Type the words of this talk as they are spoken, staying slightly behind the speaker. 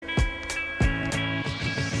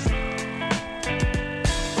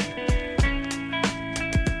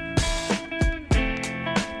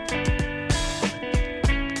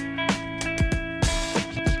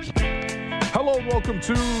Welcome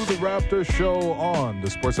to the Raptors Show on the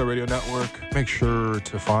Sportsnet Radio Network. Make sure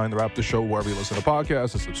to find the Raptors Show wherever you listen to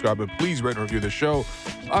podcasts and subscribe, and please rate and review the show.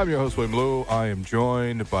 I'm your host, William Liu. I am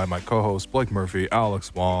joined by my co-hosts, Blake Murphy,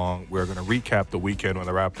 Alex Wong. We're going to recap the weekend when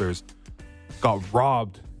the Raptors got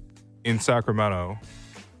robbed in Sacramento.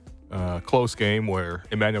 Close game where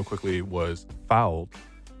Emmanuel quickly was fouled,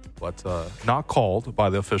 but not called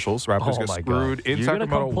by the officials. Raptors get screwed in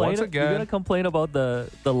Sacramento once again. You're going to complain about the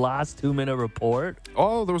last 2-minute report?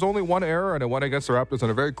 Oh, there was only one error, and it went against the Raptors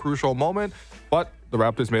in a very crucial moment. But the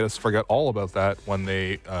Raptors made us forget all about that when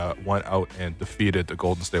they went out and defeated the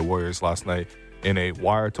Golden State Warriors last night in a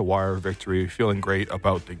wire-to-wire victory. Feeling great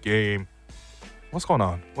about the game. What's going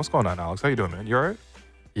on? What's going on, Alex? How you doing, man? You all right?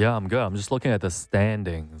 Yeah, I'm good. I'm just looking at the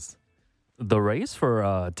standings. The race for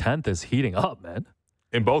 10th is heating up, man.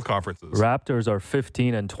 In both conferences. Raptors are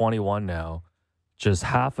 15-21 now, just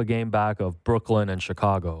half a game back of Brooklyn and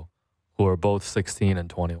Chicago, who are both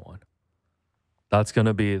 16-21. That's going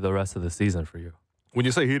to be the rest of the season for you. When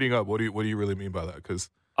you say heating up, what do you really mean by that? Because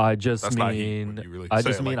I don't think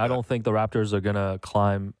the Raptors are going to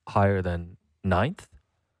climb higher than 9th.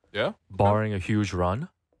 Yeah, barring a huge run.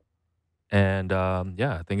 And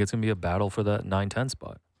I think it's going to be a battle for that 9-10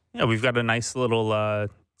 spot. Yeah, we've got a nice little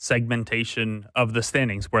segmentation of the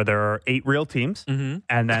standings where there are 8 real teams, and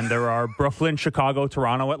then there are Brooklyn, Chicago,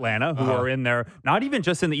 Toronto, Atlanta, who are in there, not even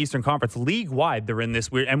just in the Eastern Conference, league-wide, they're in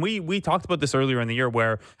this weird, and we talked about this earlier in the year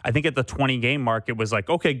where I think at the 20-game mark, it was like,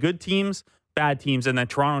 okay, good teams, bad teams, and then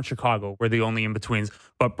Toronto and Chicago were the only in-betweens.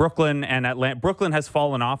 But Brooklyn and Atlanta, Brooklyn has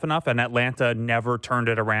fallen off enough, and Atlanta never turned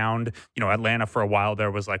it around. You know, Atlanta for a while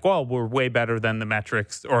there was like, well, we're way better than the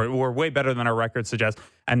metrics, or we're way better than our record suggests,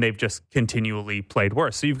 and they've just continually played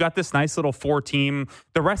worse. So you've got this nice little 4-team.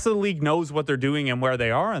 The rest of the league knows what they're doing and where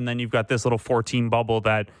they are, and then you've got this little 4-team bubble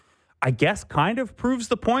that I guess kind of proves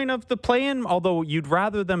the point of the play-in, although you'd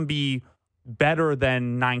rather them be better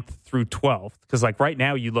than 9th through 12th. Because like right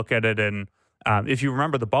now you look at it and if you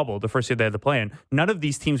remember the bubble, the first year they had the play-in, none of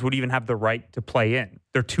these teams would even have the right to play in.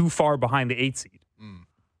 They're too far behind the 8 seed.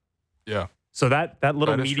 Yeah. So that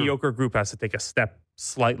little mediocre group has to take a step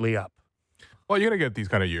slightly up. Well, you're going to get these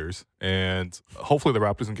kind of years, and hopefully the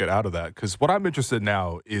Raptors can get out of that, because what I'm interested in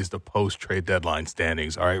now is the post-trade deadline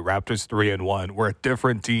standings. All right, Raptors 3-1. We're a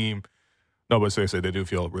different team. No, but seriously, they do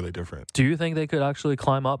feel really different. Do you think they could actually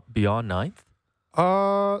climb up beyond 9th?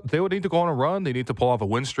 They would need to go on a run. They need to pull off a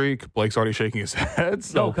win streak. Blake's already shaking his head,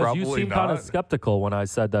 so no, because you seem kind of skeptical when I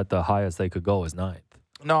said that the highest they could go is 9th.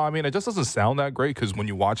 No, I mean, it just doesn't sound that great, because when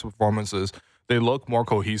you watch the performances, they look more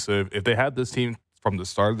cohesive. If they had this team from the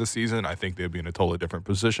start of the season, I think they'd be in a totally different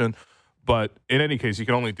position. But in any case, you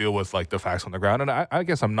can only deal with like the facts on the ground. And I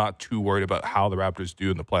guess I'm not too worried about how the Raptors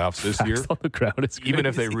do in the playoffs this year. Facts on the ground is crazy. Even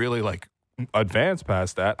if they really like advance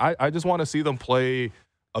past that, I just want to see them play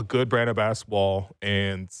a good brand of basketball.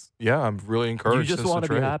 And yeah, I'm really encouraged. You just want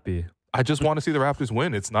to be happy. I just want to see the Raptors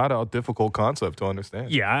win. It's not a difficult concept to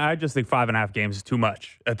understand. Yeah, I just think 5.5 games is too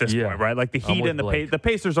much at this point, right? Like the Heat and the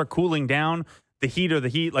Pacers are cooling down. The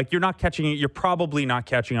Heat, like you're probably not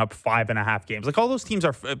catching up 5.5 games. Like all those teams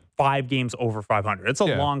are 5 games over 500. It's a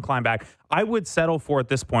long climb back. I would settle for at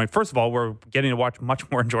this point. First of all, we're getting to watch much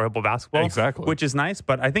more enjoyable basketball, exactly, which is nice.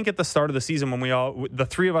 But I think at the start of the season, when the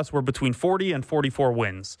 3 of us were between 40 and 44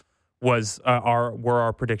 wins, were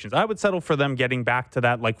our predictions. I would settle for them getting back to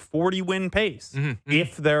that like 40 win pace.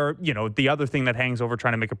 If they're, the other thing that hangs over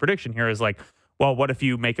trying to make a prediction here is like, well, what if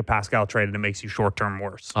you make a Pascal trade and it makes you short-term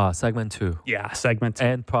worse? Segment 2. Yeah, segment 2.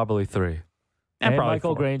 And probably 3. And probably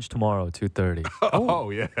Michael 4. Grange tomorrow, 2:30. Oh,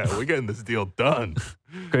 yeah. We're getting this deal done.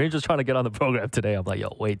 Grange was trying to get on the program today. I'm like,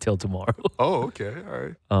 yo, wait till tomorrow. Oh, okay. All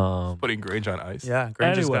right. Putting Grange on ice. Yeah,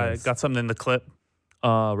 Grange has got something in the clip.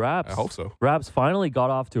 Raps. I hope so. Raps finally got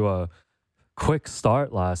off to a quick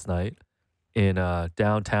start last night in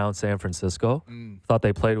downtown San Francisco. Thought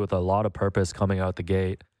they played with a lot of purpose coming out the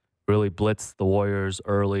gate. Really blitzed the Warriors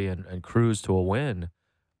early and cruised to a win.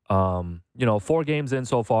 4 games in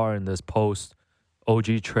so far in this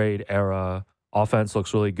post-OG trade era. Offense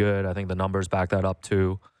looks really good. I think the numbers back that up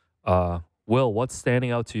too. Will, what's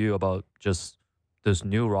standing out to you about just this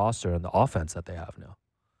new roster and the offense that they have now?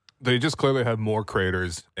 They just clearly have more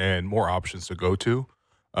creators and more options to go to.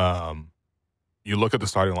 You look at the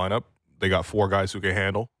starting lineup, they got 4 guys who can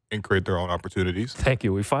handle and create their own opportunities. Thank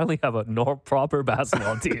you. We finally have a proper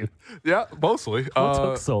basketball team. Yeah, mostly. What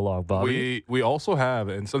took so long, Bobby? We also have,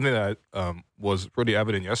 and something that was pretty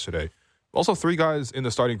evident yesterday, also 3 guys in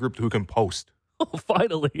the starting group who can post. Oh,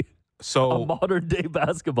 finally. So a modern-day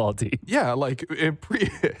basketball team. Yeah, like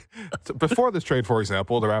before this trade, for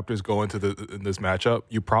example, the Raptors go into this matchup,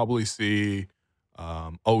 you probably see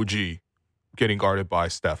OG getting guarded by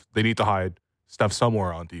Steph. They need to hide Steph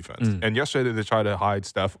somewhere on defense. And yesterday they tried to hide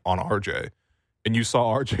Steph on RJ. And you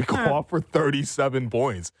saw RJ go off for 37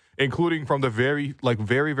 points, including from the very,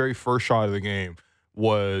 very first shot of the game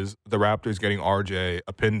was the Raptors getting RJ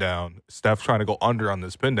a pin down, Steph trying to go under on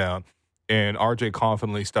this pin down, and RJ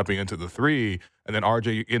confidently stepping into the three, and then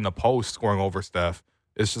RJ in the post scoring over Steph.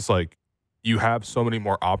 It's just like you have so many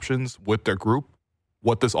more options with their group.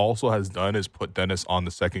 What this also has done is put Dennis on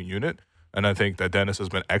the second unit, and I think that Dennis has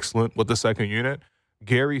been excellent with the second unit.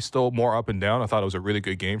 Gary's still more up and down. I thought it was a really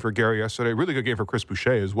good game for Gary yesterday. Really good game for Chris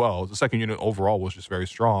Boucher as well. The second unit overall was just very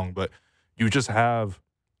strong, but you just have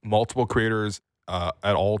multiple creators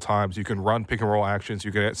at all times. You can run pick and roll actions.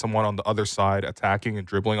 You can get someone on the other side attacking and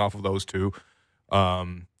dribbling off of those two.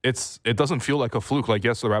 It doesn't feel like a fluke. Like,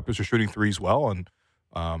 yes, the Raptors are shooting threes well, and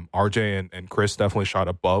RJ and Chris definitely shot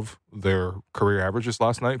above their career averages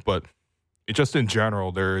last night. But it just in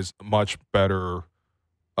general, there is much better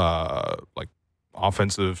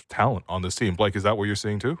offensive talent on this team. Blake, is that what you're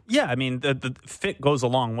seeing too? Yeah, I mean, the fit goes a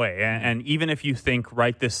long way. And even if you think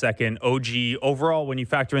right this second, OG, overall, when you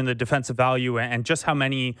factor in the defensive value and just how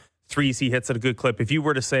many threes he hits at a good clip, if you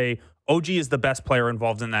were to say OG is the best player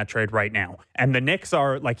involved in that trade right now, and the Knicks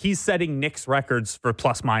are, like, he's setting Knicks records for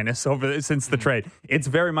plus minus since the trade, it's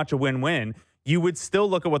very much a win-win. You would still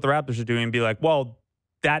look at what the Raptors are doing and be like, well,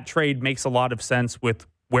 that trade makes a lot of sense with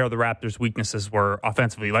where the Raptors' weaknesses were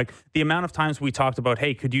offensively. Like, the amount of times we talked about,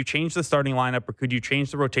 hey, could you change the starting lineup or could you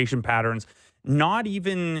change the rotation patterns? Not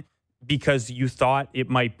even because you thought it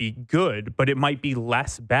might be good, but it might be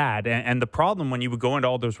less bad. And the problem when you would go into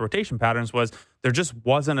all those rotation patterns was there just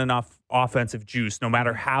wasn't enough offensive juice, no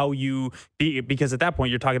matter how because at that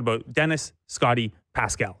point you're talking about Dennis, Scotty,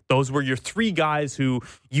 Pascal. Those were your three guys who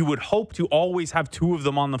you would hope to always have two of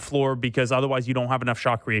them on the floor, because otherwise you don't have enough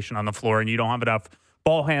shot creation on the floor and you don't have enough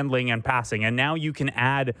ball handling and passing. And now you can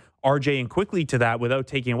add RJ and quickly to that without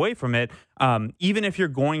taking away from it. Even if you're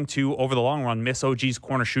going to, over the long run, miss OG's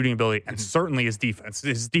corner shooting ability, and certainly his defense.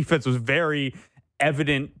 His defense was very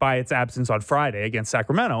evident by its absence on Friday against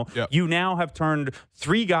Sacramento. Yep. You now have turned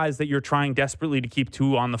three guys that you're trying desperately to keep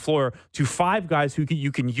two on the floor to five guys who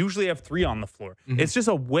you can usually have three on the floor. It's just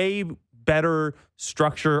a way better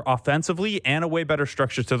structure offensively and a way better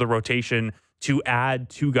structure to the rotation to add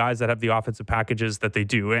two guys that have the offensive packages that they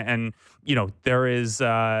do. And, you know, there's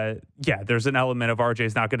an element of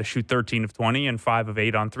RJ's not going to shoot 13 of 20 and 5 of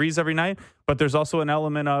 8 on threes every night. But there's also an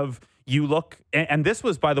element of you look, and this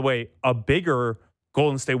was, by the way, a bigger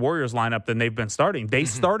Golden State Warriors lineup than they've been starting. They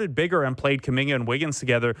started bigger and played Kuminga and Wiggins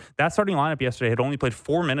together. That starting lineup yesterday had only played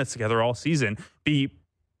 4 minutes together all season.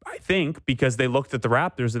 I think because they looked at the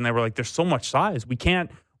Raptors and they were like, there's so much size. We can't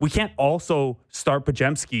also start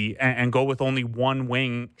Podziemski and go with only one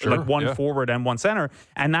wing, forward and one center.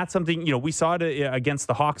 And that's something, you know, we saw it against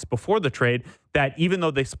the Hawks before the trade, that even though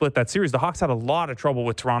they split that series, the Hawks had a lot of trouble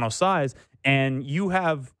with Toronto's size. And you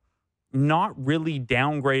have not really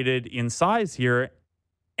downgraded in size here.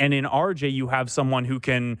 And in RJ, you have someone who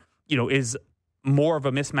can, you know, is more of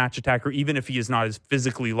a mismatch attacker, even if he is not as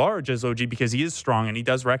physically large as OG, because he is strong and he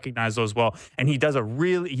does recognize those well. And he did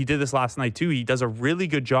this last night too. He does a really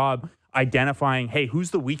good job identifying, hey, who's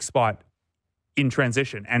the weak spot in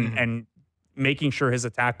transition and making sure his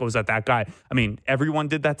attack goes at that guy. I mean, everyone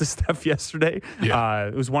did that to Steph yesterday. Yeah.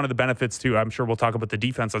 It was one of the benefits too. I'm sure we'll talk about the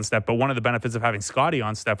defense on Steph, but one of the benefits of having Scotty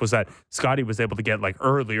on Steph was that Scotty was able to get like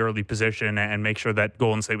early position and make sure that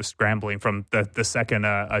Golden State was scrambling from the second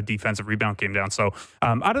defensive rebound came down. So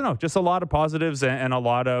I don't know, just a lot of positives and a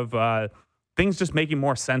lot of things just making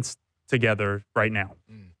more sense together right now.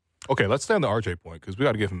 Okay, let's stay on the RJ point because we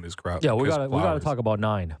got to give him his crowd. Yeah, we got to talk about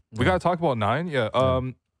 9. We got to talk about 9. Yeah.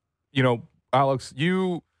 You know, Alex,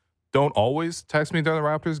 you don't always text me during the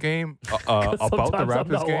Raptors game about the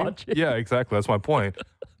Raptors game. Watching. Yeah, exactly. That's my point.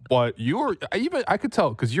 But I could tell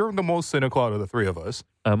because you're the most cynical out of the three of us.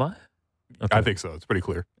 Am I? Okay. I think so. It's pretty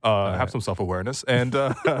clear. Have some self-awareness. And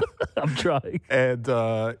I'm trying. And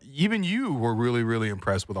even you were really, really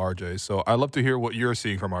impressed with RJ. So I'd love to hear what you're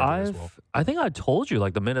seeing from RJ as well. I think I told you,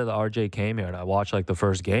 like, the minute that RJ came here and I watched, like, the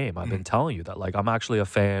first game, I've been telling you that, like, I'm actually a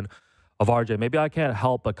fan of RJ. Maybe I can't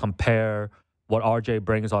help but compare what RJ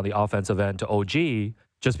brings on the offensive end to OG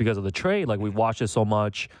just because of the trade. Like, we've watched it so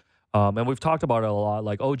much, and we've talked about it a lot.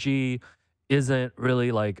 Like, OG isn't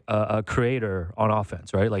really like a creator on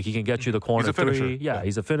offense, right? Like, he can get you the corner he's a finisher. three. Yeah,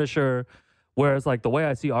 he's a finisher. Whereas, like, the way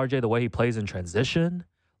I see RJ, the way he plays in transition,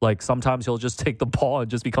 like, sometimes he'll just take the ball and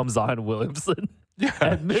just become Zion Williamson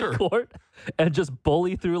at midcourt and just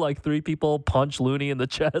bully through, like, 3 people, punch Looney in the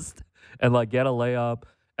chest, and, like, get a layup.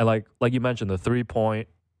 And, like you mentioned, the 3-point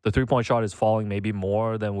the 3-point shot is falling maybe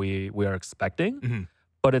more than we are expecting. Mm-hmm.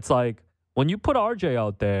 But it's like when you put RJ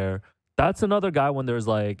out there, that's another guy when there's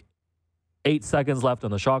like 8 seconds left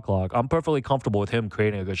on the shot clock. I'm perfectly comfortable with him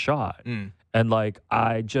creating a good shot. And like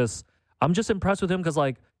I'm just impressed with him because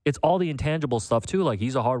like it's all the intangible stuff too. Like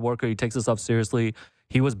he's a hard worker. He takes his stuff seriously.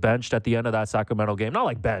 He was benched at the end of that Sacramento game. Not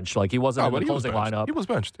like benched. Like he wasn't in the closing lineup. He was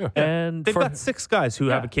benched, yeah. And they've got 6 guys who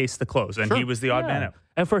have a case to close, and he was the odd man out.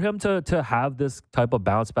 And for him to have this type of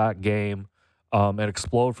bounce back game and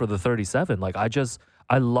explode for the 37, like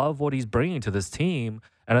I love what he's bringing to this team.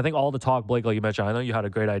 And I think all the talk, Blake, like you mentioned, I know you had a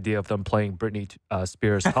great idea of them playing Britney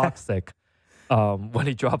Spears Toxic when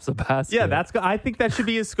he drops a basket. Yeah, I think that should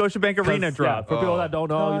be his Scotiabank Arena drop. For people that don't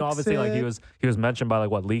know, obviously, like he was mentioned by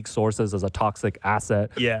like league sources as a toxic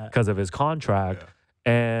asset because of his contract.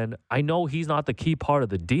 Yeah. And I know he's not the key part of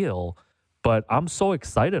the deal, but I'm so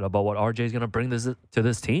excited about what RJ is going to bring to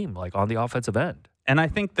this team, like on the offensive end. And I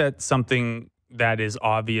think that's something that is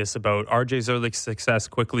obvious about RJ's early success,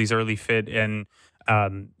 Quickly's early fit, and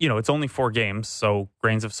it's only 4 games, so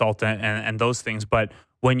grains of salt and those things. But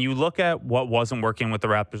when you look at what wasn't working with the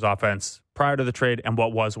Raptors offense prior to the trade and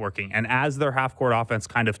what was working, and as their half-court offense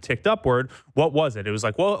kind of ticked upward, what was it? It was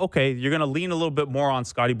like, well, okay, you're going to lean a little bit more on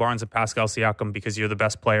Scotty Barnes and Pascal Siakam because you're the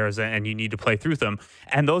best players and you need to play through them.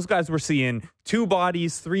 And those guys were seeing 2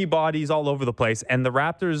 bodies, 3 bodies all over the place. And the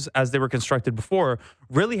Raptors, as they were constructed before,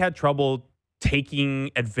 really had trouble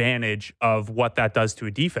taking advantage of what that does to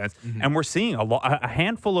a defense. And we're seeing a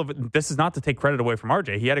handful of, this is not to take credit away from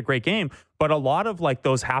RJ. He had a great game, but a lot of like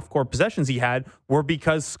those half-court possessions he had were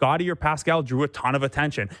because Scotty or Pascal drew a ton of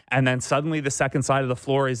attention. And then suddenly the second side of the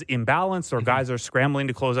floor is imbalanced or guys are scrambling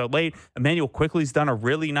to close out late. Emmanuel Quickly's done a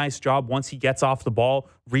really nice job once he gets off the ball,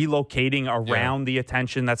 relocating around the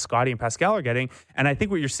attention that Scotty and Pascal are getting. And I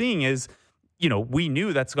think what you're seeing is, we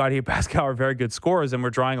knew that Scotty and Pascal are very good scorers and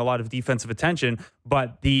we're drawing a lot of defensive attention,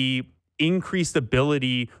 but the increased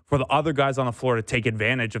ability for the other guys on the floor to take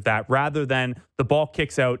advantage of that rather than the ball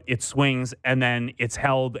kicks out, it swings, and then it's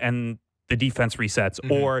held and the defense resets,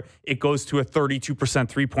 or it goes to a 32%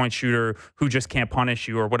 3-point shooter who just can't punish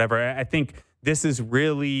you or whatever. I think this is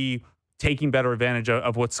really taking better advantage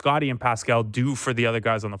of what Scotty and Pascal do for the other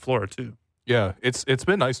guys on the floor too. Yeah, it's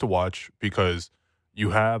been nice to watch because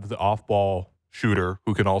you have the off-ball shooter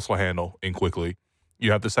who can also handle in Quickly.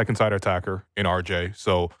 You have the second-side attacker in RJ.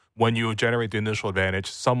 So when you generate the initial advantage,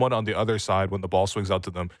 someone on the other side, when the ball swings out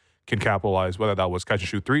to them, can capitalize, whether that was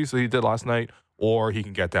catch-and-shoot threes that he did last night, or he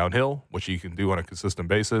can get downhill, which he can do on a consistent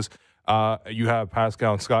basis. You have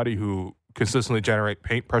Pascal and Scotty who consistently generate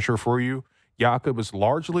paint pressure for you. Jakob is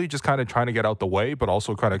largely just kind of trying to get out the way, but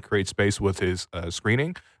also kind of create space with his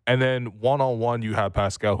screening. And then one-on-one, you have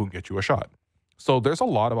Pascal who can get you a shot. So there's a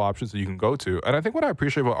lot of options that you can go to. And I think what I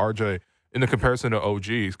appreciate about RJ in the comparison to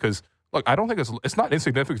OGs, because, look, I don't think it's not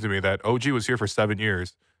insignificant to me that OG was here for 7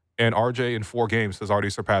 years, and RJ in 4 games has already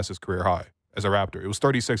surpassed his career high as a Raptor. It was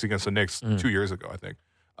 36 against the Knicks 2 years ago, I think.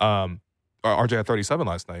 RJ had 37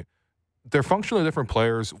 last night. They're functionally different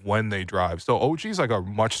players when they drive. So OG's like a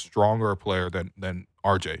much stronger player than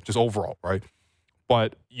RJ, just overall, right?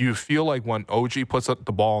 But you feel like when OG puts up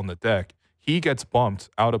the ball on the deck, he gets bumped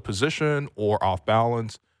out of position or off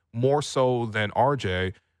balance more so than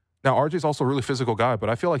RJ. Now, RJ's also a really physical guy, but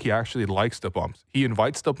I feel like he actually likes the bumps. He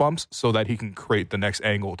invites the bumps so that he can create the next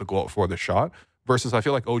angle to go up for the shot, versus I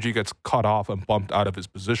feel like OG gets cut off and bumped out of his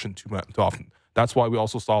position too often. That's why we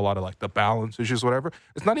also saw a lot of like the balance issues, whatever.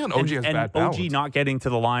 It's not even OG has bad balance. OG not getting to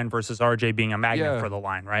the line versus RJ being a magnet for the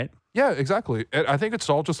line, right? Yeah, exactly. And I think it's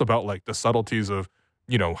all just about like the subtleties of,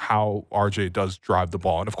 how RJ does drive the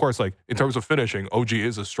ball. And of course, like in terms of finishing, OG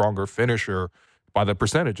is a stronger finisher by the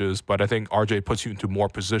percentages, but I think RJ puts you into more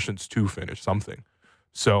positions to finish something.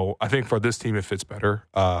 So I think for this team, it fits better.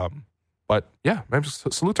 But yeah, man,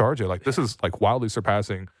 just salute to RJ. Like this is like wildly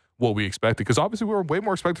surpassing what we expected, because obviously we were way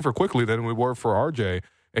more expected for Quickly than we were for RJ.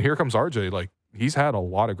 And here comes RJ. Like he's had a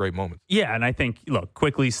lot of great moments. Yeah, and I think, look,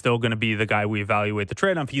 Quickly's still going to be the guy we evaluate the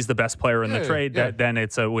trade on. If he's the best player in the trade, then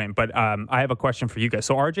it's a win. But I have a question for you guys.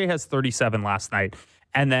 So RJ has 37 last night,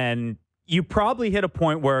 and then you probably hit a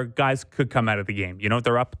point where guys could come out of the game.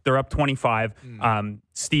 They're up 25.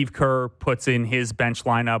 Steve Kerr puts in his bench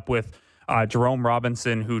lineup with Jerome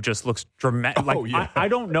Robinson, who just looks dramatic. I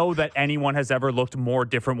don't know that anyone has ever looked more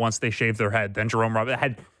different once they shaved their head than Jerome Robinson.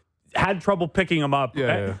 Had had trouble picking him up.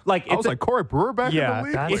 Yeah. Like I was like, Corey Brewer back in the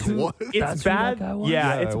league? that's- Like, what? It's That's who bad. that guy was?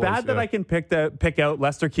 It's bad that I can pick out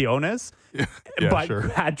Lester Quiones, but sure.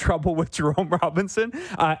 had trouble with Jerome Robinson.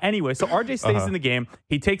 Anyway, so RJ stays in the game.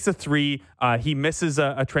 He takes a three. He misses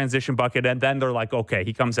a transition bucket, and then they're like, okay,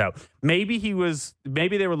 he comes out. Maybe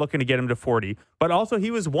they were looking to get him to 40, but also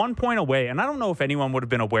he was 1 point away. And I don't know if anyone would have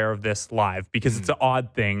been aware of this live because it's an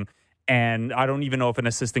odd thing. And I don't even know if an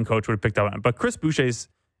assistant coach would have picked up on it. But Chris Boucher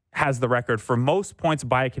has the record for most points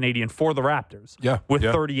by a Canadian for the Raptors with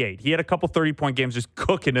 38. He had a couple 30-point games just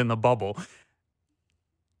cooking in the bubble.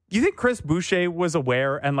 You think Chris Boucher was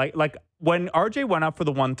aware? And like when RJ went up for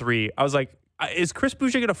the 1-3, I was like, is Chris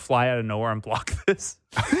Boucher going to fly out of nowhere and block this?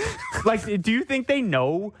 Like, do you think they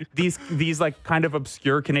know these like kind of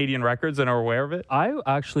obscure Canadian records and are aware of it? I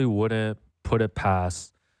actually wouldn't put it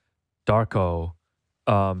past Darko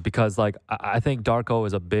because like I think Darko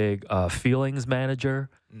is a big feelings manager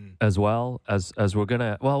as well as we're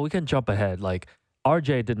gonna. Well, we can jump ahead. Like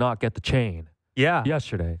RJ did not get the chain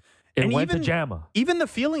yesterday. It And went even- to JAMA. Even the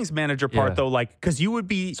feelings manager part, though, like, because you would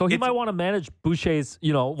be. So he it's- might want to manage Boucher's,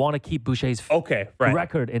 want to keep Boucher's Okay, right.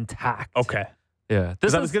 record intact. Okay. Yeah.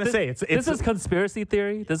 Because I was going to say, This is conspiracy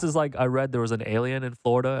theory. This is like I read there was an alien in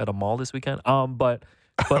Florida at a mall this weekend. But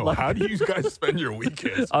like, How do you guys spend your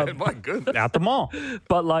weekends, man? My goodness. at the mall.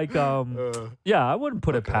 but like I wouldn't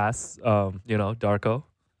put it past Darko.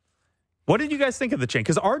 What did you guys think of the chain?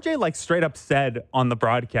 Because RJ like straight up said on the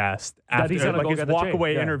broadcast after he's gonna like go his get the chain.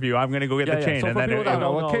 walkaway Yeah. interview, I'm going to go get the Yeah. chain. So And for then people that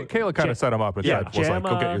don't Well, know, Kayla kind of set him up and said, was like,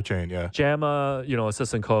 go get your chain. Yeah. JAMA,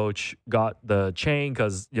 assistant coach got the chain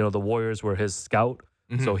because the Warriors were his scout,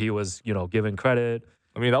 so he was giving credit.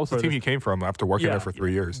 I mean, that was the team he came from after working there for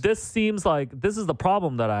 3 years. This seems like this is the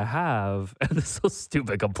problem that I have, and this is so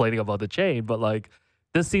stupid complaining about the chain, but like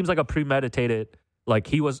this seems like a premeditated. Like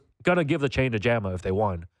he was gonna give the chain to JAMA if they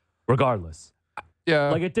won, regardless. Yeah.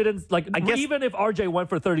 Like it didn't. Like I guess- even if RJ went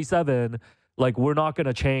for 37, like we're not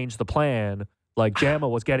gonna change the plan. Like JAMA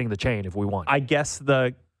was getting the chain if we won. I guess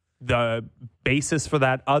the basis for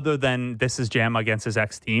that, other than this is Jam against his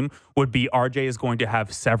ex team, would be RJ is going to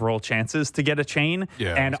have several chances to get a chain.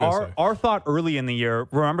 Yeah, and I was gonna say. our thought early in the year,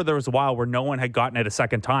 remember there was a while where no one had gotten it a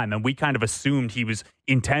second time, and we kind of assumed he was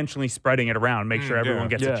intentionally spreading it around, make sure everyone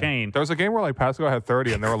gets a chain. There was a game where like Pascal had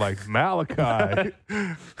 30 and they were like, Malachi.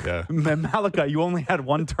 Yeah. Malika, you only had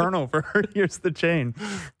one turnover. Here's the chain.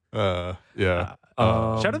 Yeah.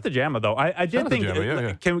 Shout out to Jamma though. I did Shout out to think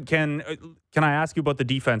Jamma, can I ask you about the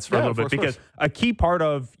defense for a little bit, of because course. a key part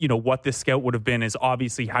of what this scout would have been is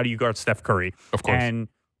obviously how do you guard Steph Curry, Of course. and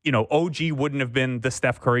OG wouldn't have been the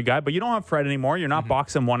Steph Curry guy, but you don't have Fred anymore. You're not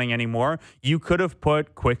boxing wanting anymore. You could have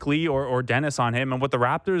put Quickly or Dennis on him, and what the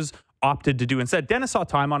Raptors opted to do instead. Dennis saw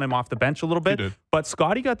time on him off the bench a little bit, did. but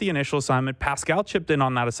Scotty got the initial assignment. Pascal chipped in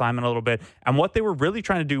on that assignment a little bit, and what they were really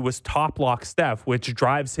trying to do was top lock Steph, which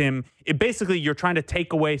drives him. Basically, you're trying to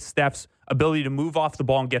take away Steph's ability to move off the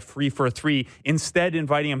ball and get free for a three, instead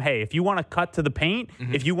inviting him, hey, if you want to cut to the paint,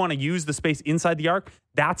 if you want to use the space inside the arc,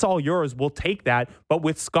 that's all yours. We'll take that. But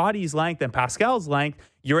with Scotty's length and Pascal's length,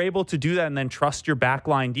 you're able to do that and then trust your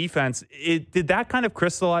backline defense. Did that kind of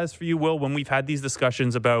crystallize for you, Will, when we've had these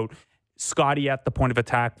discussions about Scotty at the point of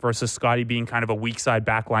attack versus Scotty being kind of a weak side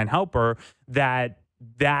backline helper, that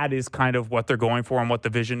is kind of what they're going for and what the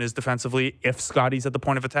vision is defensively if Scotty's at the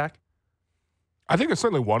point of attack? I think it's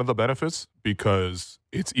certainly one of the benefits because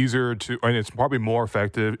it's easier to, and it's probably more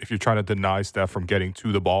effective if you're trying to deny Steph from getting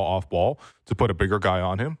to the ball off ball to put a bigger guy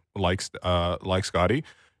on him like Scotty.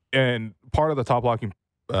 And part of the top blocking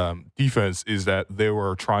defense is that they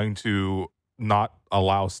were trying to not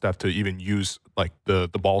allow Steph to even use like the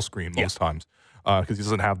ball screen most times because he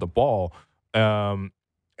doesn't have the ball.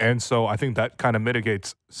 And so I think that kind of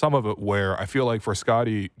mitigates some of it, where I feel like for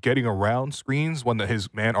Scotty, getting around screens when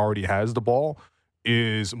his man already has the ball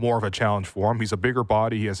is more of a challenge for him. He's a bigger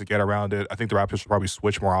body. He has to get around it. I think the Raptors should probably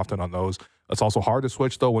switch more often on those. It's also hard to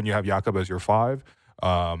switch, though, when you have Jakob as your five.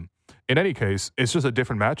 In any case, it's just a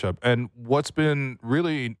different matchup. And what's been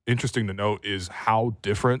really interesting to note is how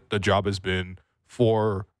different the job has been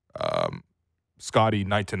for Scotty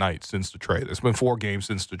night to night since the trade. It's been 4 games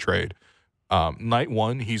since the trade. Night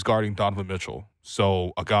one, he's guarding Donovan Mitchell.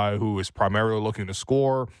 So a guy who is primarily looking to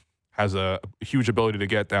score, has a huge ability to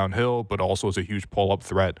get downhill, but also is a huge pull-up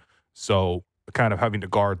threat. So kind of having to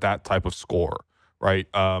guard that type of score, right?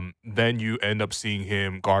 Then you end up seeing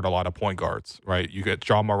him guard a lot of point guards, right? You get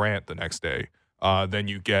John Morant the next day. Then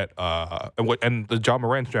you get and the John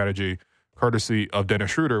Morant strategy, courtesy of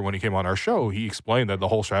Dennis Schroeder, when he came on our show, he explained that the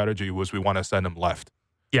whole strategy was we want to send him left,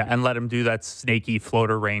 Yeah, and let him do that snaky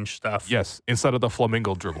floater range stuff. Yes, instead of the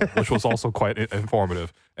flamingo dribble, which was also quite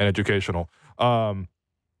informative and educational.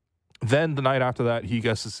 Then the night after that, he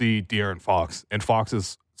gets to see De'Aaron Fox. And Fox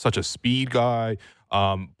is such a speed guy,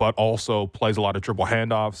 but also plays a lot of dribble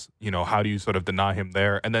handoffs. You know, how do you sort of deny him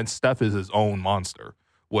there? And then Steph is his own monster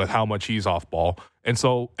with how much he's off ball. And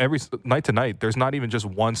so every night to night, there's not even just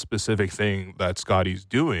one specific thing that Scotty's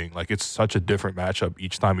doing. Like, it's such a different matchup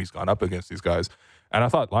each time he's gone up against these guys. And I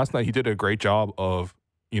thought last night he did a great job of,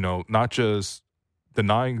 you know, not just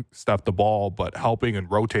denying Steph the ball, but helping and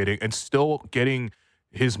rotating and still getting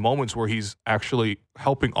his moments where he's actually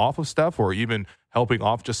helping off of Steph or even helping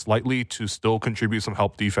off just slightly to still contribute some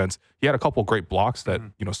help defense. He had a couple of great blocks that,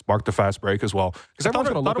 you know, sparked the fast break as well. Because everyone's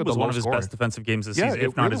going to look at the one low of his scoring. best defensive games this season,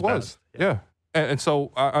 if not really his was. best. Yeah. And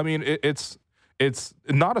so, I mean, it's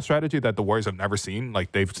not a strategy that the Warriors have never seen.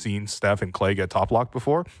 Like, they've seen Steph and Clay get top blocked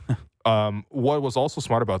before. What was also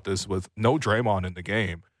smart about this with no Draymond in the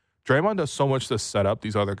game, Draymond does so much to set up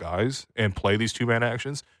these other guys and play these two-man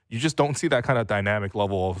actions. You just don't see that kind of dynamic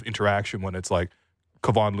level of interaction when it's like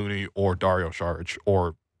Kevon Looney or Dario Saric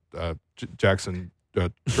or Jackson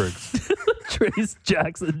Triggs. Trace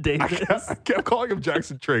Jackson Davis. I kept calling him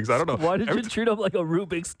Jackson Triggs. I don't know. Why did you treat him like a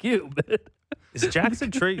Rubik's Cube? Is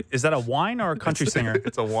Jackson Triggs, is that a wine or a country singer?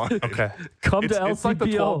 It's a wine. Okay. Come to LCBO. It's like the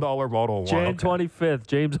 $12 bottle of wine. Jan 25th,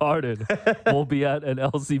 James Harden will be at an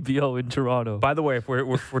LCBO in Toronto. By the way, if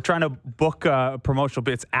we're trying to book promotional,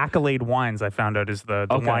 but it's Accolade Wines, I found out, is the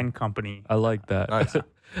wine company. I like that. Nice.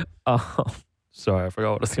 Sorry, I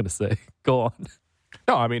forgot what I was going to say. Go on.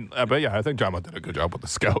 No, I mean, but yeah, I think Jama did a good job with the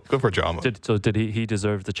scout. Good for Jama. Did he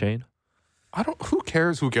deserve the chain? I don't. Who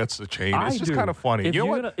cares who gets the chain? It's just kind of funny. If you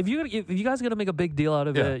know you're what? if you guys are gonna make a big deal out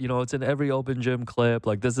of it, you know, it's in every open gym clip.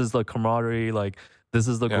 Like, this is the camaraderie. Like, this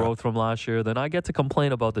is the growth from last year. Then I get to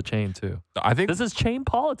complain about the chain too. I think this is chain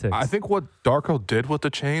politics. I think what Darko did with the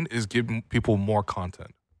chain is give people more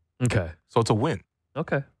content. Okay. So it's a win.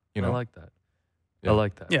 Okay. You know? I like that. Yeah. I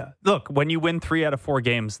like that. Yeah. Look, when you win 3 out of 4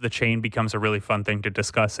 games, the chain becomes a really fun thing to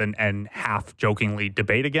discuss and half jokingly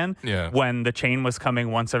debate again. Yeah. When the chain was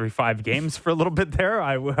coming once every 5 games for a little bit there,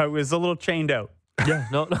 I was a little chained out. Yeah.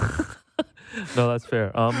 No. No, that's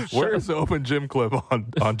fair. Where is the open gym clip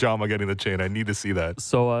on Jama getting the chain? I need to see that.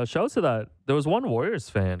 So shouts to that. There was one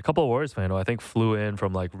Warriors fan, a couple of Warriors fan who I think flew in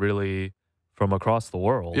from like really from across the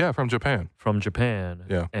world. Yeah, from Japan.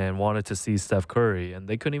 Yeah. And wanted to see Steph Curry, and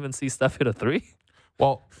they couldn't even see Steph hit a 3.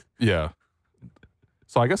 Well, yeah.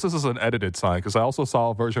 So I guess this is an edited sign because I also saw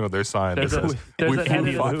a version of their sign that says, "We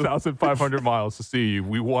flew 5,500 miles to see you.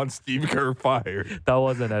 We want Steve Kerr fired." That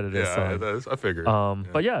was an edited sign. Yeah, I figured.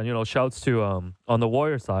 But yeah, you know, shouts to on the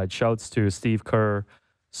Warrior side, shouts to Steve Kerr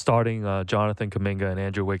starting Jonathan Kuminga and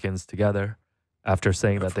Andrew Wiggins together after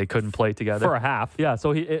saying that they couldn't play together for a half. Yeah,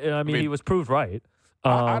 so he was proved right.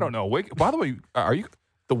 I don't know. By the way,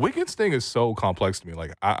 the Wiggins thing is so complex to me.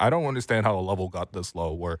 Like, I don't understand how the level got this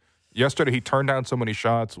low. Where yesterday he turned down so many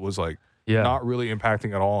shots, was like not really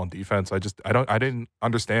impacting at all on defense. I didn't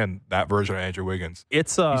understand that version of Andrew Wiggins.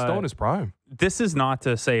 He's still in his prime. This is not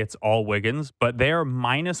to say it's all Wiggins, but they're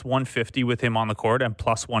minus 150 with him on the court and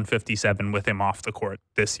plus 157 with him off the court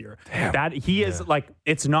this year. Damn. That he is like,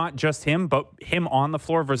 it's not just him, but him on the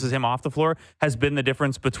floor versus him off the floor has been the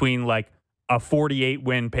difference between like a 48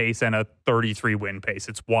 win pace and a 33 win pace.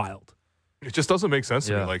 It's wild. It just doesn't make sense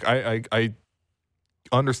to me. Like, I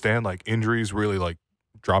understand like injuries really like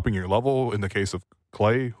dropping your level in the case of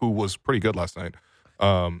Clay, who was pretty good last night.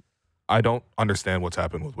 I don't understand what's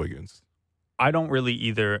happened with Wiggins. I don't really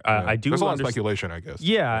either. I do. There's a lot of speculation, I guess.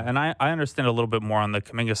 Yeah, and I understand a little bit more on the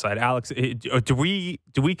Kuminga side. Alex, do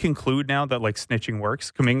we conclude now that like snitching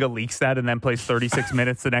works? Kuminga leaks that and then plays 36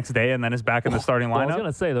 minutes the next day and then is back in the starting lineup? I was going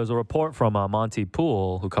to say, there's a report from Monty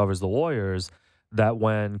Poole, who covers the Warriors, that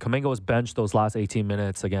when Kuminga was benched those last 18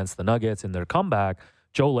 minutes against the Nuggets in their comeback,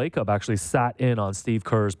 Joe Lacob actually sat in on Steve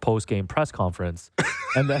Kerr's post-game press conference.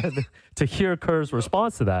 And then to hear Kerr's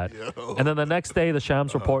response to that. And then the next day, the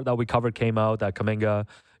Shams report that we covered came out that Kuminga,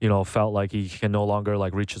 you know, felt like he can no longer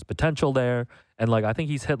like reach his potential there. And like, I think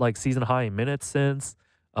he's hit like season high in minutes since,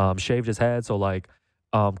 shaved his head. So like,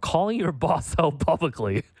 calling your boss out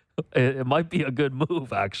publicly, it might be a good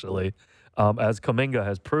move actually, as Kuminga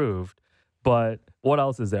has proved. But what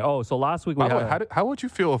else is there? Oh, so last week we had... How would you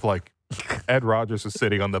feel if like Ed Rogers is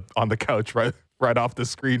sitting on the couch right off the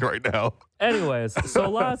screen right now? Anyways, so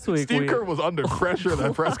last week Steve Kerr was under pressure in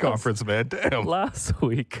that press conference, man. Damn. Last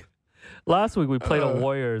week we played a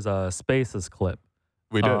Warriors Spaces clip.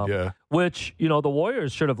 We did, yeah. Which, you know, the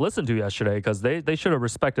Warriors should have listened to yesterday because they should have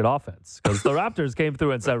respected offense. Because the Raptors came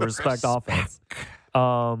through and said respect offense.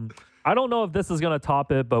 I don't know if this is going to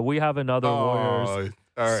top it, but we have another Warriors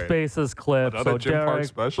all right. Spaces clip. Another So Jim Park Derek,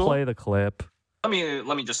 special? play the clip. Let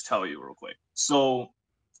me just tell you real quick. So,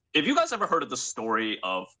 if you guys ever heard of the story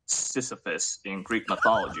of Sisyphus in Greek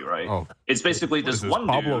mythology, right? Oh, it's basically this one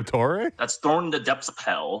Pablo dude Torre? that's thrown in the depths of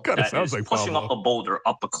hell Kinda that sounds is like pushing Pablo. up a boulder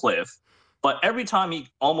up a cliff. But every time he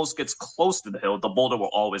almost gets close to the hill, the boulder will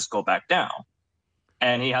always go back down.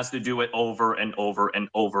 And he has to do it over and over and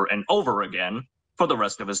over and over again for the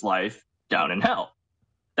rest of his life down in hell.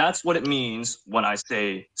 That's what it means when I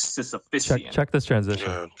say Sisyphusian. Check this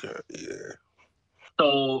transition. Yeah.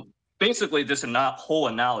 So basically, this whole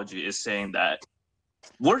analogy is saying that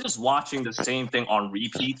we're just watching the same thing on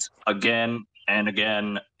repeat again and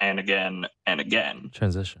again and again and again.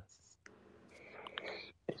 Transition.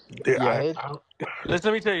 Let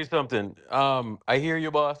me tell you something. I hear you,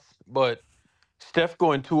 boss, but Steph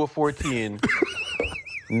going 2 of 14,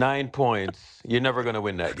 9 points. You're never gonna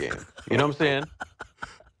win that game. You know what I'm saying?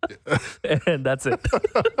 And that's it.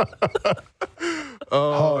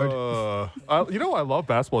 I love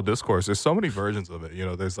basketball discourse. There's so many versions of it.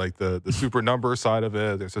 There's like the super number side of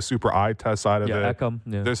it. There's a super eye test side of it. Eckham,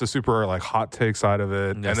 yeah. There's a super like hot take side of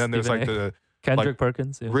it. Yeah, And then there's Stephen like A. the Kendrick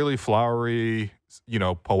Perkins. Yeah. really flowery,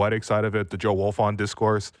 poetic side of it, the Joe Wolfond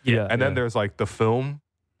discourse. Yeah, And then there's like the film,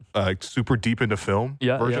 like super deep into film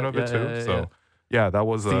version of it too. That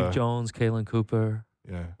was Steve Jones, Kalen Cooper.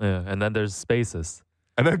 Yeah. And then there's Spaces.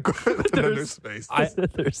 And then there's space.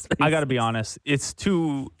 I got to be honest. It's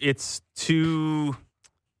too. The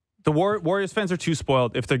Warriors fans are too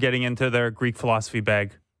spoiled if they're getting into their Greek philosophy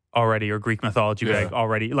bag already or Greek mythology bag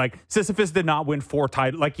already. Like Sisyphus did not win 4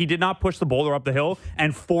 titles. Like he did not push the boulder up the hill,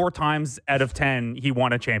 and 4 times out of 10 he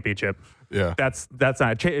won a championship. Yeah, that's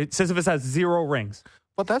not. Sisyphus has 0 rings.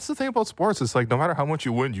 But that's the thing about sports. It's like no matter how much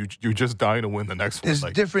you win, you're just dying to win the next one. There's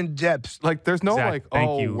Like, different depths. like there's no Zach,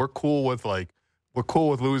 we're cool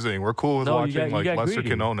with losing. We're cool with watching lesser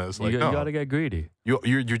Quinones. Like you got to get greedy.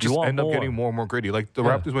 You just want end up more. getting more and more greedy. Like the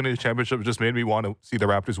Raptors winning the championship just made me want to see the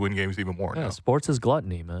Raptors win games even more. Yeah, now. sports is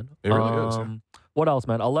gluttony, man. It really is. Yeah. What else,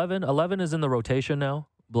 man? 11 is in the rotation now,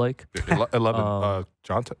 Blake. 11.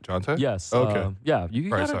 Jonte? Yes. Okay. You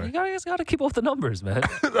guys got to keep up with the numbers, man.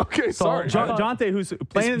 Okay, sorry. Jonte, who's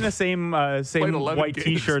playing in the same 11 white games,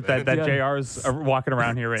 T-shirt man. that JR's walking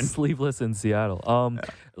around here in. Sleeveless in Seattle.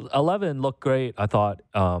 11 looked great. I thought,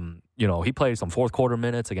 he played some fourth quarter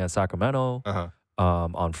minutes against Sacramento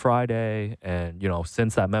on Friday. And,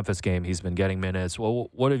 since that Memphis game, he's been getting minutes. Well,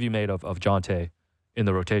 what have you made of Jonte in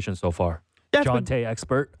the rotation so far? Yeah, Jonte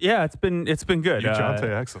expert. Yeah, it's been good. Jonte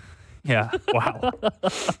excellent. Yeah. Wow.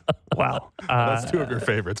 Wow. That's 2 of your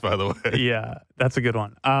favorites, by the way. Yeah, that's a good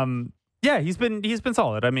one. Yeah, he's been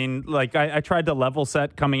solid. I mean, like I tried to level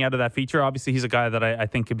set coming out of that feature. Obviously, he's a guy that I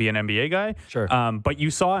think could be an NBA guy. Sure. But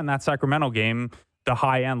you saw in that Sacramento game the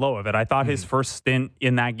high and low of it. I thought his first stint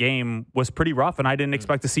in that game was pretty rough, and I didn't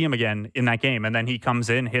expect to see him again in that game. And then he comes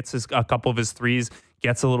in, hits a couple of his threes,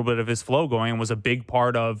 gets a little bit of his flow going, and was a big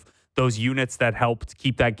part of those units that helped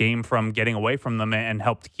keep that game from getting away from them and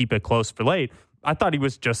helped keep it close for late. I thought he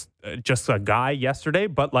was just a guy yesterday,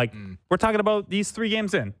 but we're talking about these 3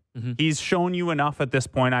 games in. Mm-hmm. He's shown you enough at this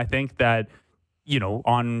point, I think, that,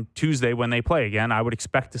 on Tuesday when they play again, I would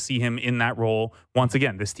expect to see him in that role once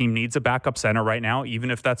again. This team needs a backup center right now, even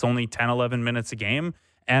if that's only 10, 11 minutes a game.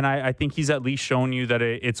 And I think he's at least shown you that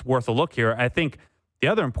it's worth a look here. I think the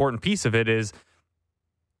other important piece of it is,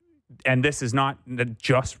 and this is not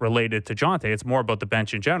just related to Jonte, it's more about the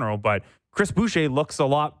bench in general, but Chris Boucher looks a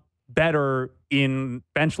lot better in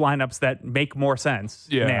bench lineups that make more sense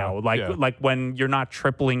now. Like when you're not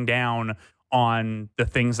tripling down on the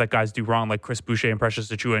things that guys do wrong, like Chris Boucher and Precious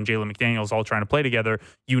Achiuwa and Jalen McDaniels all trying to play together.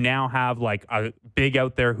 You now have like a big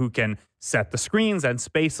out there who can set the screens and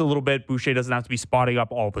space a little bit. Boucher doesn't have to be spotting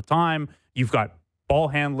up all the time. You've got ball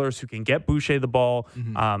handlers who can get Boucher the ball.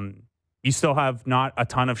 Mm-hmm. You still have not a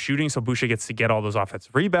ton of shooting, so Boucher gets to get all those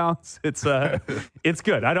offensive rebounds. It's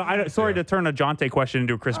good. Sorry to turn a Jonte question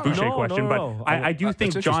into a Chris Boucher question, but I do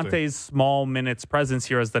think Jonte's small minutes presence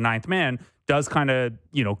here as the 9th man does kind of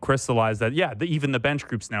crystallize that. Yeah, even the bench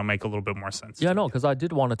groups now make a little bit more sense. Yeah, no, because I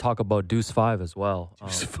did want to talk about Deuce 5 as well.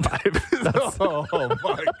 Deuce 5. Oh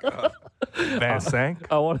my God. Van Sank?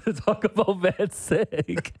 I wanted to talk about Van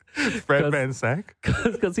Sank. Fred Van Sank?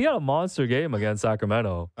 Because he had a monster game against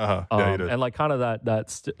Sacramento. Yeah, he did. And like kind of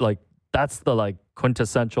that's the like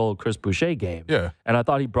quintessential Chris Boucher game. Yeah. And I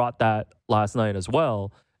thought he brought that last night as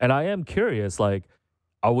well. And I am curious, like,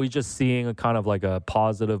 are we just seeing a kind of like a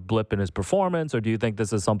positive blip in his performance, or do you think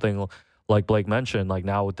this is something like Blake mentioned, like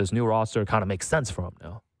now with this new roster, it kind of makes sense for him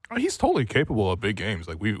now? He's totally capable of big games.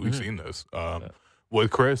 Like we've seen this. with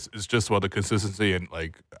Chris is just about the consistency and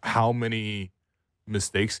like how many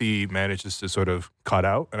mistakes he manages to sort of cut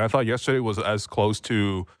out. And I thought yesterday was as close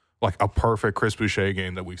to like a perfect Chris Boucher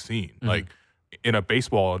game that we've seen. Like in a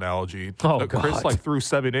baseball analogy, Chris like threw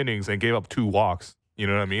 7 innings and gave up 2 walks. You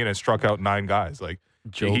know what I mean? And struck out 9 guys. Like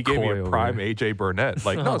he gave me a prime AJ Burnett.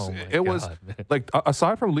 Like it was like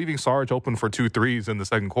aside from leaving Sarge open for 2 threes in the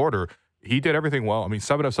second quarter, he did everything well. I mean,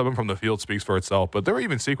 7 of 7 from the field speaks for itself. But there were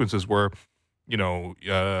even sequences where, you know,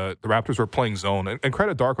 the Raptors were playing zone. And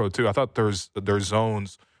credit Darko, too. I thought their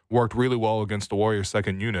zones worked really well against the Warriors'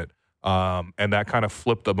 second unit. And that kind of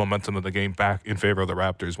flipped the momentum of the game back in favor of the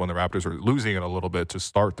Raptors when the Raptors were losing it a little bit to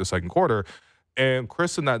start the second quarter. And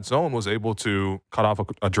Chris in that zone was able to cut off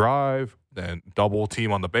a drive, then double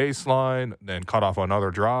team on the baseline, then cut off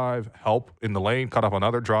another drive, help in the lane, cut off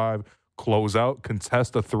another drive, close out,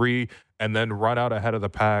 contest a 3, and then run out ahead of the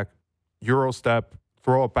pack, Euro step,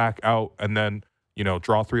 throw it back out, and then, you know,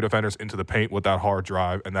 draw 3 defenders into the paint with that hard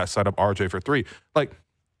drive, and that set up RJ for 3. Like,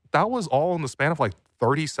 that was all in the span of like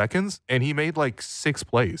 30 seconds, and he made like 6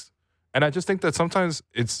 plays. And I just think that sometimes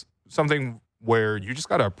it's something where you just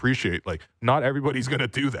got to appreciate, like, not everybody's going to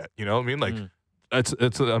do that. You know what I mean? Like,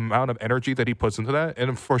 it's the amount of energy that he puts into that.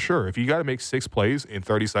 And for sure, if you got to make 6 plays in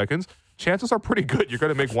 30 seconds, chances are pretty good you're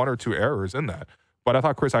going to make 1 or 2 errors in that. But I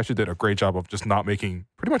thought Chris actually did a great job of just not making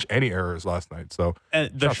pretty much any errors last night. So,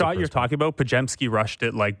 and the shot you're talking about, Podziemski rushed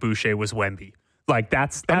it like Boucher was Wemby. Like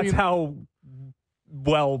that's how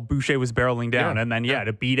well Boucher was barreling down. And then,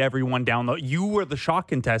 to beat everyone down. You were the shot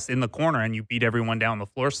contest in the corner, and you beat everyone down the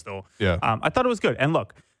floor still. Yeah. I thought it was good. And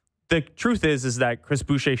look, the truth is that Chris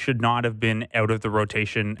Boucher should not have been out of the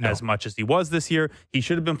rotation as much as he was this year. He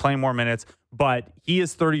should have been playing more minutes, but he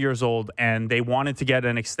is 30 years old, and they wanted to get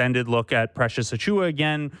an extended look at Precious Achiuwa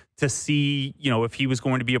again to see, you know, if he was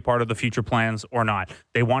going to be a part of the future plans or not.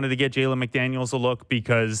 They wanted to get Jalen McDaniels a look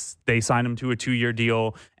because they signed him to a 2-year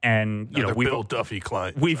deal, and you know, Bill Duffy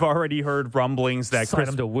client. We've already heard rumblings that signed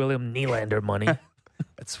him to William Nylander money.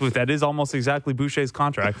 That is almost exactly Boucher's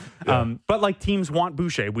contract. But like teams want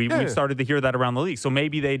Boucher. We started to hear that around the league. So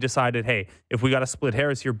maybe they decided, hey, if we got to split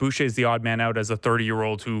hairs here, Boucher's the odd man out as a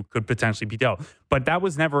 30-year-old who could potentially be dealt. But that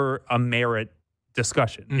was never a merit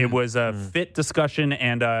discussion. It was a fit discussion,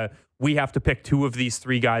 and we have to pick 2 of these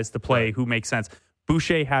 3 guys to play who make sense.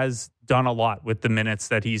 Boucher has done a lot with the minutes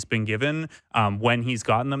that he's been given when he's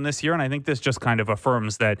gotten them this year. And I think this just kind of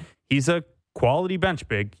affirms that he's a quality bench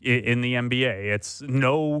big in the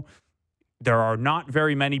NBA. There are not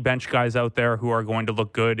very many bench guys out there who are going to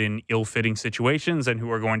look good in ill-fitting situations and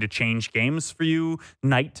who are going to change games for you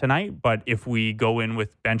night to night. But if we go in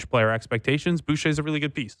with bench player expectations, Boucher's a really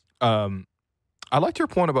good piece. I liked your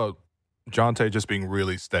point about Jonte just being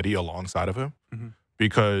really steady alongside of him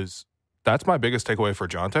because that's my biggest takeaway for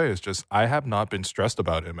Jonte is just I have not been stressed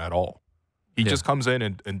about him at all. He just comes in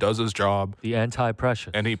and does his job. The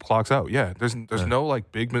anti-pressure. And he clocks out. Yeah, there's no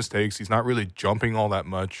like big mistakes. He's not really jumping all that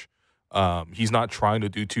much. He's not trying to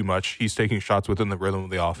do too much. He's taking shots within the rhythm of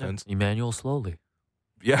the offense. Emmanuel slowly.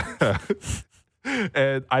 Yeah.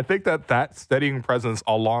 And I think that steadying presence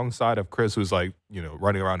alongside of Chris, who's like, you know,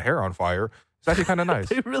 running around hair on fire, it's actually kind of nice.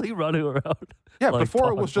 They really running around. Yeah, like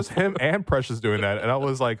before it was just him and Precious doing that. And I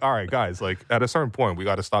was like, all right, guys, like at a certain point, we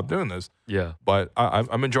got to stop doing this. Yeah. But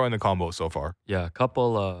I'm enjoying the combo so far. Yeah,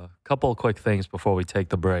 couple quick things before we take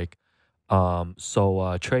the break.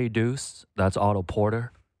 So Trey Deuce, that's Otto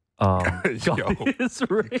Porter. Yo,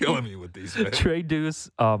 you're killing me with these, man. Trey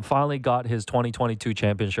Deuce finally got his 2022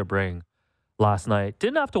 championship ring last night.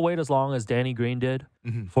 Didn't have to wait as long as Danny Green did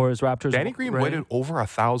for his Raptors. Danny Green waited over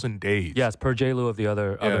 1,000 days. Yes, per J-Lou of the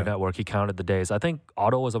other network, he counted the days. I think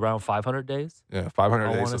Otto was around 500 days. Yeah, 500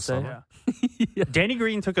 I days wanna of say. summer. Yeah. Danny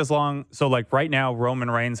Green took as long. So like right now, Roman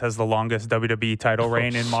Reigns has the longest WWE title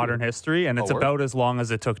reign in modern history, and it's about as long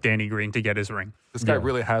as it took Danny Green to get his ring. This guy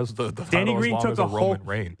really has the Danny title Green as long took as a Roman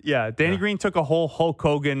Reign. Yeah, Danny Green took a whole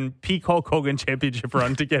peak Hulk Hogan championship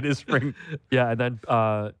run to get his ring. Yeah, and then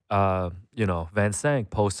Van Sank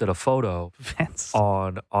posted a photo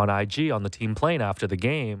on IG on the team plane after the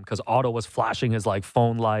game because Otto was flashing his like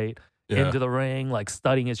phone light into the ring, like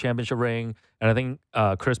studying his championship ring. And I think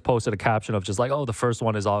Chris posted a caption of just like, oh, the first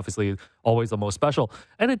one is obviously always the most special.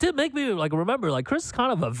 And it did make me like remember, like Chris is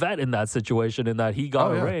kind of a vet in that situation in that he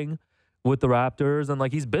got a ring with the Raptors and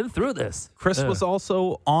like he's been through this. Chris was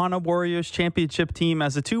also on a Warriors championship team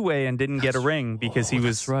as a 2-way and didn't get a ring because he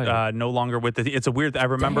was no longer with the. It's a weird. I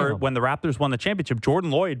remember when the Raptors won the championship,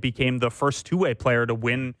 Jordan Lloyd became the first 2-way player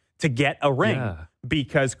to get a ring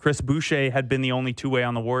because Chris Boucher had been the only 2-way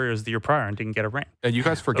on the Warriors the year prior and didn't get a ring. And you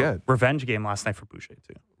guys forget. Revenge game last night for Boucher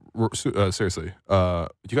too. seriously,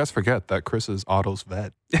 you guys forget that Chris is Otto's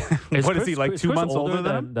vet. What is he, like 2 months older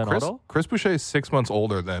than Otto? Chris Boucher is 6 months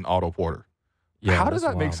older than Otto Porter. Yeah, how does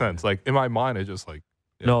that make wild, sense? man. Like in my mind, it's just like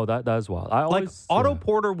No, that is wild. I Like always, Otto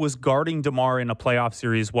Porter was guarding DeMar in a playoff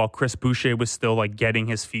series while Chris Boucher was still like getting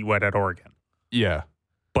his feet wet at Oregon. yeah.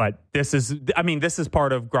 But this is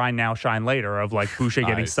part of grind now, shine later of like Boucher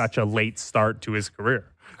getting Nice. such a late start to his career.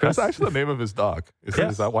 That's actually the name of his dog.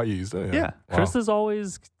 Is that why you used it? Yeah. Wow. Chris is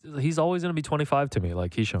he's always going to be 25 to me,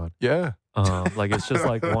 like Keyshawn. Yeah. Like it's just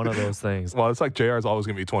like one of those things. Well, it's like JR is always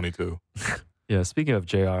going to be 22. Yeah, speaking of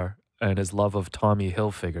JR and his love of Tommy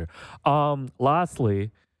Hilfiger.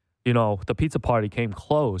 Lastly, the pizza party came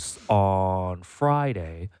close on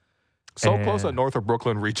Friday. So close that North of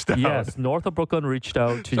Brooklyn reached out. Yes, North of Brooklyn reached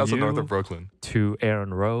out to That's you, North of Brooklyn. to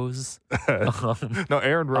Aaron Rose. No,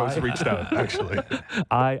 Aaron Rose reached out, actually.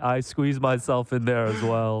 I squeezed myself in there as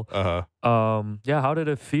well. Yeah, how did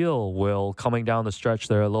it feel, Will, coming down the stretch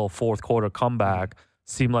there, a little fourth quarter comeback?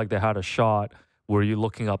 Seemed like they had a shot. Were you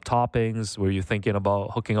looking up toppings? Were you thinking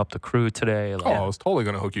about hooking up the crew today? Like, I was totally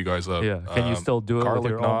going to hook you guys up. yeah, can you still do it with garlic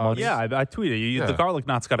your own knots. money? Yeah, I tweeted you. Yeah. The garlic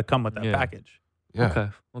knot's got to come with that Yeah. package. Yeah.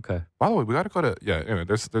 Okay. By the way, we got to go to Anyway,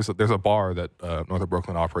 there's a bar that North of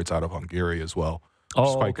Brooklyn operates out of on Geary as well, which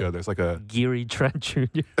is quite good. There's like a Geary Trent Jr.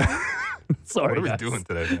 Sorry, what are we guys. doing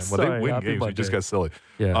today, man? When Sorry, they win happy games, we Monday. just get silly.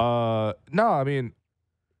 Yeah. No, I mean,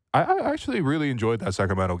 I actually really enjoyed that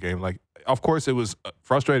Sacramento game. Like, of course, it was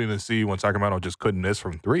frustrating to see when Sacramento just couldn't miss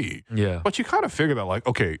from three. Yeah. But you kind of figure that, like,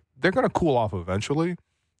 okay, they're going to cool off eventually.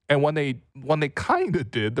 And when they kind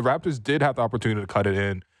of did, the Raptors did have the opportunity to cut it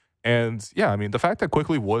in. And, yeah, I mean, the fact that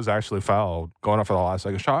Quickly was actually fouled going up for the last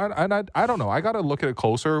second shot, and I don't know. I got to look at it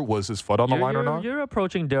closer. Was his foot on the line or not? You're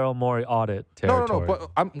approaching Daryl Morey audit No. territory.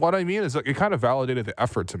 But what I mean is like, it kind of validated the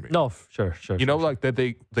effort to me. No, sure. Like that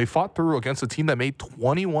they fought through against a team that made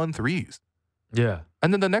 21 threes. Yeah.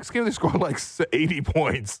 And then the next game, they scored like 80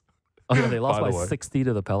 points. Oh, yeah, they lost By by the way. 60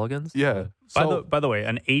 to the Pelicans. Yeah. By the way,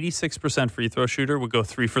 an 86% free throw shooter would go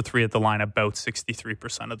 3 for 3 at the line about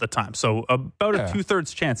 63% of the time. So about a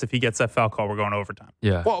 2/3 chance if he gets that foul call, we're going overtime.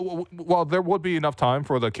 Yeah. Well, there would be enough time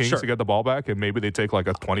for the Kings Sure. to get the ball back, and maybe they take like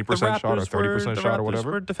a 20% shot or 30% shot or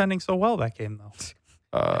whatever. We're defending so well that game, though.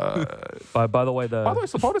 By the way,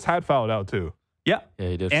 Sabonis had fouled out too. Yeah. yeah,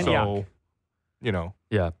 he did. And So,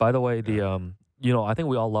 Yeah. By the way, I think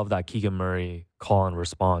we all love that Keegan Murray call and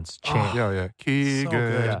response chant. yeah. Keegan.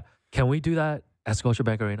 Yeah. Can we do that at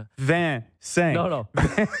Scotiabank Arena? Van Sang. No.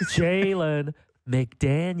 Jalen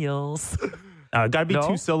McDaniels. Got to be No?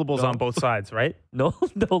 2 syllables No. on both sides, right? No.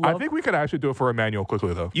 I think we could actually do it for Emmanuel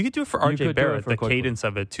quickly though. You could do it for You could do RJ it Barrett, for the Quickly. cadence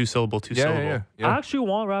of it, 2 syllable, 2 syllable. Yeah. I actually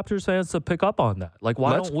want Raptors fans to pick up on that. Like,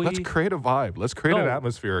 why Let's don't we? let's create a vibe. Let's create an No.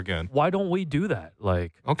 atmosphere again. Why don't we do that?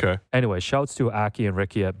 Like, Okay. anyway, shouts to Aki and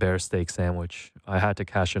Ricky at Bear Steak Sandwich. I had to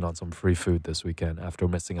cash in on some free food this weekend after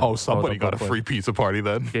missing out. Oh, somebody on got a Brooklyn. free pizza party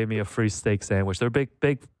then. Gave me a free steak sandwich. They're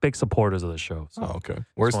big supporters of the show. So, Oh, okay.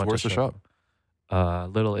 Where's wanted to the show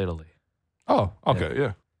shop? Little Italy. Oh, okay.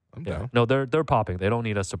 Yeah. I'm Yeah. down. No, they're popping. They don't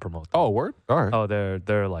need us to promote them. Oh, word? All right. Oh,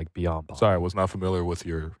 they're like beyond pop. Sorry, I was not familiar with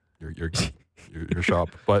your shop.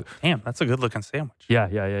 But Damn, that's a good looking sandwich.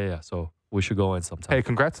 Yeah. So we should go in sometime. hey,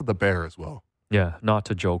 congrats to the Bear as well. Yeah, not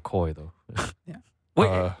to Joe Coy though.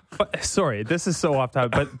 Wait, but, sorry, this is so off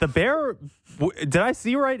topic, but the Bear, did I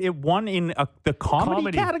see right? It won in the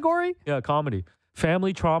comedy category? Yeah, comedy.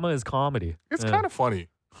 Family trauma is comedy. It's Yeah. kind of funny.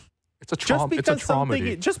 It's a trauma. It's a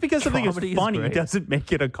traumedy. Just because something is Comedy is funny great. doesn't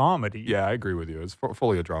make it a comedy. Yeah, I agree with you. It's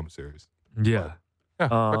fully a drama series. Yeah. Yeah,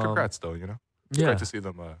 but congrats though. It's Yeah. great to see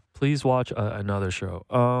them. Please watch another show.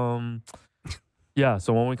 Yeah.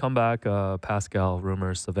 So when we come back, Pascal,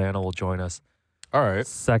 Rumour, Savannah will join us. All right.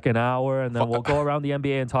 Second hour, and then we'll go around the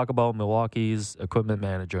NBA and talk about Milwaukee's equipment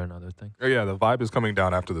manager and other things. Yeah, the vibe is coming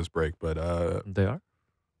down after this break, but They are.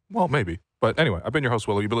 well, maybe. But anyway, I've been your host,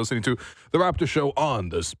 Willow. You've been listening to The Raptor Show on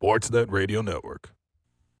the Sportsnet Radio Network.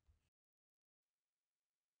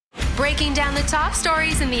 Breaking down the top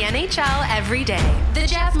stories in the NHL every day. The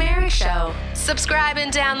Jeff Merrick Show. Subscribe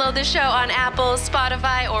and download the show on Apple,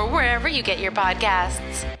 Spotify, or wherever you get your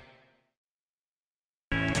podcasts.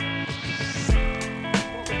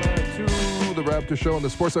 To The Raptor Show on the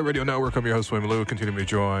Sportsnet Radio Network. I'm your host, William Lou. Continue to be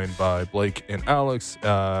joined by Blake and Alex.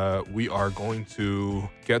 We are going to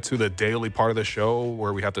get to the daily part of the show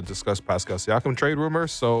where we have to discuss Pascal Siakam trade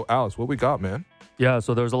rumors. So, Alex, what we got, man? Yeah.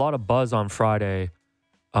 So there's a lot of buzz on Friday,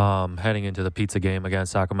 heading into the pizza game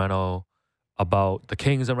against Sacramento, about the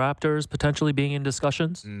Kings and Raptors potentially being in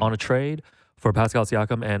discussions on a trade for Pascal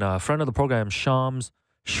Siakam. And a friend of the program, Shams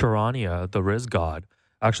Charania, the Riz God,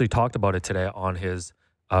 actually talked about it today on his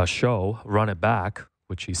show, Run It Back,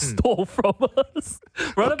 which he stole from us.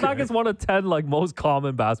 Running back is one of 10 most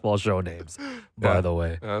common basketball show names, by the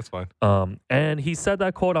way. Yeah, that's fine. And he said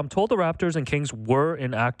that, quote, I'm told the Raptors and Kings were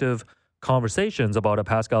in active conversations about a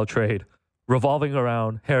Pascal trade revolving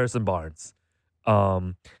around Harrison Barnes.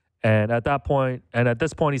 And at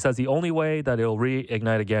this point, he says the only way that it'll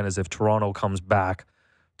reignite again is if Toronto comes back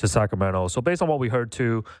to Sacramento. So based on what we heard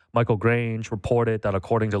too, Michael Grange reported that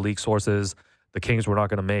according to league sources, the Kings were not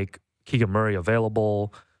going to make Keegan Murray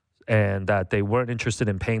available and that they weren't interested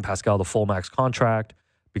in paying Pascal the full max contract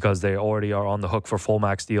because they already are on the hook for full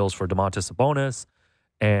max deals for Domantas Sabonis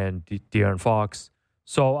and De'Aaron Fox.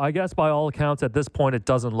 So I guess by all accounts at this point, it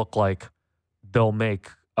doesn't look like they'll make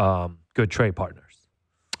good trade partners.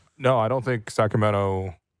 No, I don't think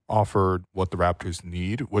Sacramento offered what the Raptors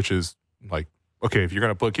need, which is okay, if you're going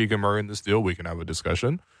to put Keegan Murray in this deal, we can have a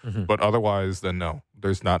discussion. Mm-hmm. But otherwise, then no.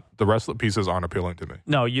 There's not. The rest of the pieces aren't appealing to me.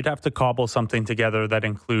 No, you'd have to cobble something together that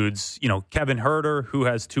includes, Kevin Huerter, who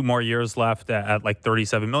has 2 more years left at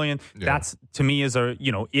 $37 million. Yeah. That's, to me, is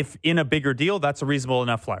if in a bigger deal, that's a reasonable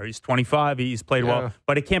enough flyer. He's 25. He's played well.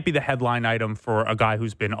 But it can't be the headline item for a guy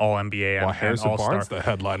who's been All-NBA and Harrison All-Star. Barnes the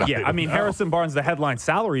headline item. Yeah, I mean, Harrison Barnes, the headline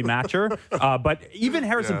salary matcher. But even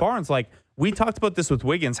Harrison Barnes, we talked about this with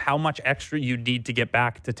Wiggins, how much extra you need to get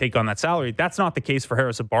back to take on that salary. That's not the case for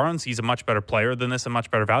Harrison Barnes. He's a much better player than this, a much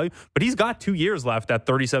better value. But he's got 2 years left at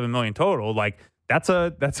 $37 million total. That's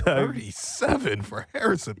a 37 for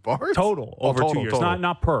Harrison Barnes total over 2 years,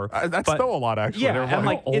 not per. That's still a lot, actually. Yeah, and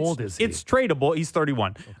how old is he? It's tradable. He's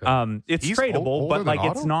 31. Okay. He's tradable, but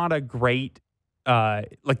it's not a great.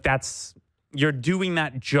 That's. You're doing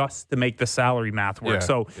that just to make the salary math work.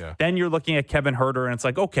 Then you're looking at Kevin Huerter, and it's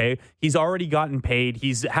okay, he's already gotten paid.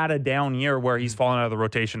 He's had a down year where he's fallen out of the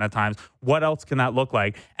rotation at times. What else can that look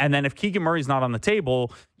like? And then if Keegan Murray's not on the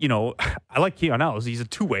table, I like Keon Ellis. He's a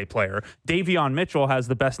two-way player. Davion Mitchell has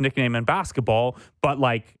the best nickname in basketball, but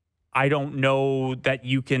I don't know that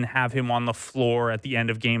you can have him on the floor at the end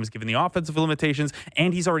of games given the offensive limitations.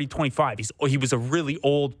 And he's already 25. He was a really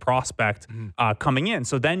old prospect coming in.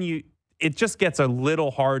 So then it just gets a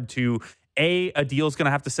little hard to, A, a deal's going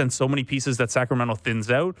to have to send so many pieces that Sacramento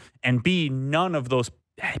thins out, and B, none of those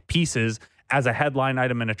pieces as a headline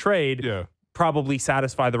item in a trade probably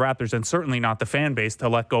satisfy the Raptors, and certainly not the fan base to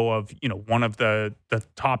let go of, one of the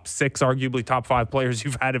top 6, arguably top 5 players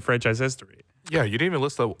you've had in franchise history. Yeah, you didn't even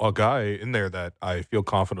list a guy in there that I feel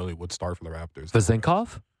confidently would start for the Raptors.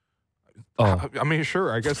 Vezenkov? Oh. I mean,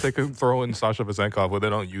 sure. I guess they could throw in Sasha Vezenkov, but they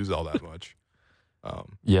don't use all that much.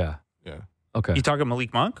 Yeah. Okay. You talking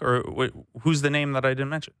Malik Monk, or who's the name that I didn't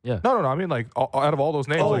mention? Yeah. No. I mean, out of all those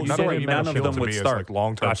names, none of them would start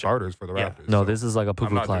long-term starters for the Raptors. No, this is a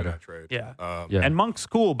poo-poo platter. Trade. Yeah. And Monk's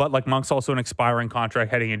cool, but Monk's also an expiring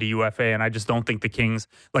contract heading into UFA, and I just don't think the Kings,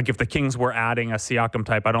 if the Kings were adding a Siakam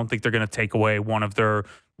type, I don't think they're going to take away one of their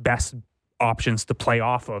best options to play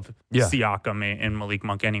off of Siakam and Malik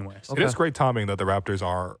Monk anyways. Okay. It is great timing that the Raptors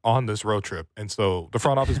are on this road trip, and so the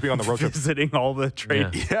front office be on the road trip. Visiting all the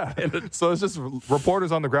trade. Yeah. So it's just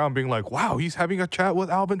reporters on the ground being like, wow, he's having a chat with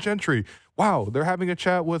Alvin Gentry. Wow, they're having a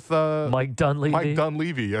chat with Mike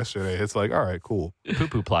Dunleavy yesterday. It's all right, cool.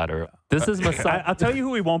 Poo-poo platter. This is Masai. I'll tell you who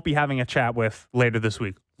we won't be having a chat with later this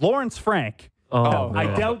week. Lawrence Frank.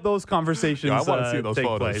 I doubt those conversations I want to see those take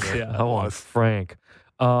photos, place. Man. I want Frank.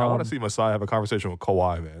 I want to see Masai have a conversation with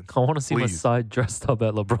Kawhi, man. I want to see Masai dressed up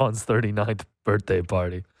at LeBron's 39th birthday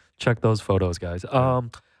party. Check those photos, guys.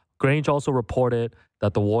 Grange also reported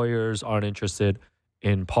that the Warriors aren't interested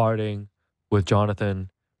in parting with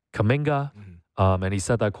Jonathan Kuminga. Mm-hmm. And he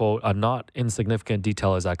said that, quote, a not insignificant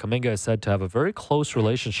detail is that Kuminga is said to have a very close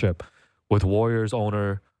relationship with Warriors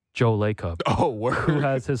owner Joe Lacob, who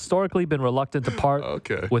has historically been reluctant to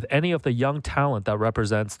part with any of the young talent that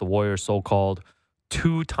represents the Warriors' so-called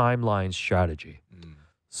 2 timeline strategy.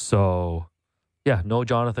 So, no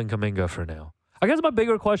Jonathan Kuminga for now. I guess my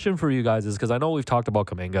bigger question for you guys is, because I know we've talked about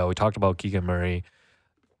Kuminga, we talked about Keegan Murray.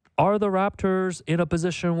 Are the Raptors in a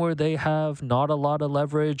position where they have not a lot of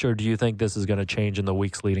leverage, or do you think this is going to change in the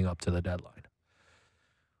weeks leading up to the deadline?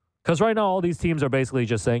 Because right now, all these teams are basically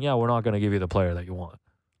just saying, we're not going to give you the player that you want.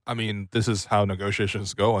 I mean, this is how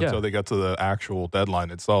negotiations go until they get to the actual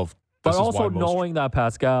deadline itself. But also knowing that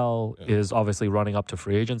Pascal is obviously running up to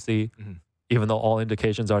free agency, even though all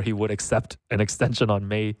indications are he would accept an extension on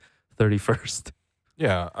May 31st.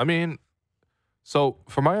 Yeah, I mean, so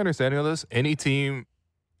from my understanding of this, any team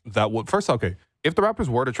that would... First, if the Raptors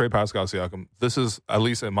were to trade Pascal Siakam, this is, at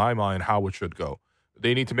least in my mind, how it should go.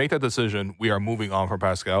 They need to make that decision. We are moving on from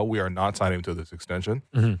Pascal. We are not signing him to this extension.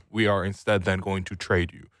 Mm-hmm. We are instead then going to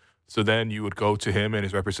trade you. So then you would go to him and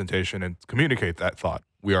his representation and communicate that thought.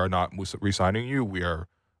 We are not re-signing you. We are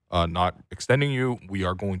not extending you. We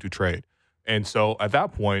are going to trade. And so at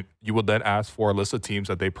that point, you would then ask for a list of teams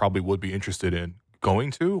that they probably would be interested in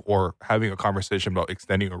going to or having a conversation about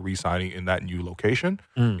extending or re-signing in that new location.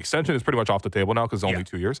 Extension is pretty much off the table now because it's only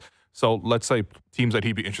 2 years. So let's say teams that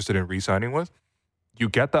he'd be interested in re-signing with, you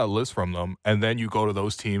get that list from them, and then you go to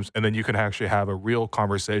those teams, and then you can actually have a real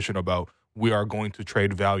conversation about we are going to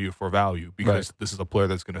trade value for value because this is a player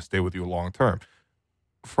that's going to stay with you long term.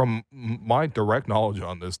 From my direct knowledge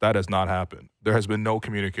on this, that has not happened. There has been no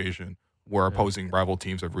communication where opposing rival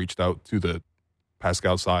teams have reached out to the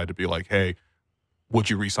Pascal side to be like, hey, would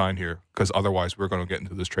you re-sign here? Because otherwise we're going to get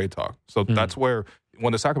into this trade talk. So that's where,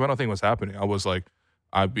 when the Sacramento thing was happening, I was like,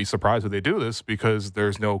 I'd be surprised if they do this because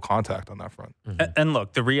there's no contact on that front. And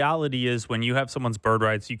look, the reality is when you have someone's bird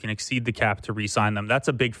rights, you can exceed the cap to re-sign them. That's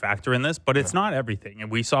a big factor in this, but it's not everything.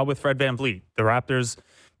 And we saw with Fred VanVleet, the Raptors,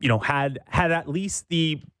 had at least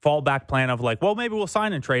the fallback plan of like, well, maybe we'll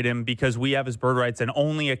sign and trade him because we have his bird rights and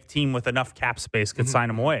only a team with enough cap space could sign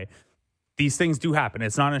him away. These things do happen.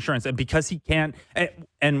 It's not insurance. And because he can't,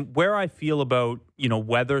 and where I feel about,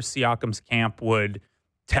 whether Siakam's camp would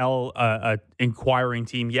tell a inquiring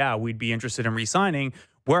team, we'd be interested in re-signing.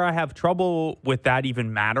 Where I have trouble with that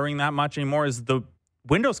even mattering that much anymore is the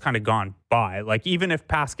window's kind of gone by. Like, even if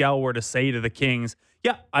Pascal were to say to the Kings,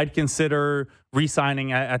 I'd consider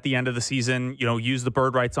re-signing at the end of the season, use the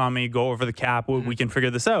bird rights on me, go over the cap, we can figure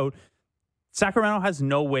this out. Sacramento has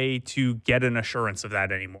no way to get an assurance of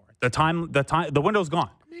that anymore. The window's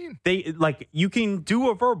gone. They you can do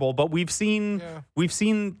a verbal, but we've seen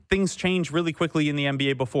things change really quickly in the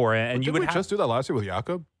NBA before, and you would just do that last year with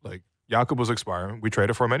Jakob. Like, Jakob was expiring, we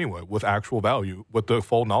traded for him anyway with actual value, with the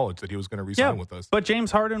full knowledge that he was going to re-sign with us. But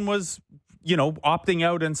James Harden was, opting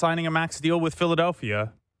out and signing a max deal with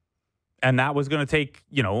Philadelphia, and that was going to take,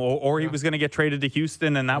 or he was going to get traded to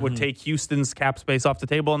Houston, and that would take Houston's cap space off the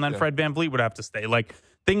table, and then Fred VanVleet would have to stay. Like,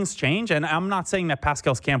 things change, and I'm not saying that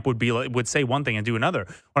Pascal's camp would say one thing and do another.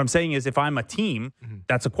 What I'm saying is if I'm a team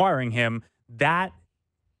that's acquiring him, that,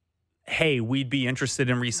 hey, we'd be interested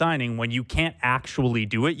in re-signing when you can't actually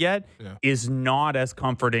do it yet is not as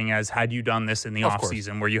comforting as had you done this in the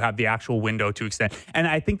offseason where you have the actual window to extend. And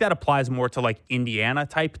I think that applies more to like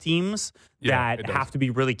Indiana-type teams that have to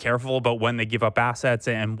be really careful about when they give up assets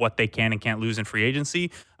and what they can and can't lose in free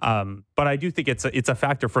agency. But I do think it's a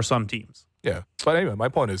factor for some teams. Yeah. But anyway, my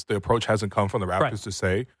point is the approach hasn't come from the Raptors to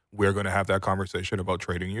say, we're going to have that conversation about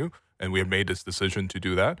trading you, and we have made this decision to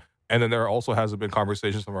do that. And then there also hasn't been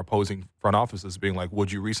conversations from our opposing front offices being like,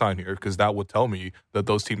 would you re-sign here? Because that would tell me that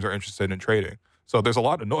those teams are interested in trading. So there's a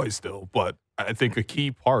lot of noise still, but I think a key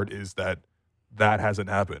part is that hasn't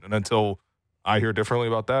happened. And until I hear differently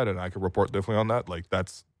about that and I can report differently on that, like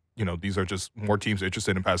that's, these are just more teams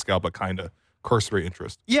interested in Pascal, but kind of cursory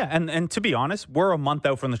interest. Yeah, and to be honest, we're a month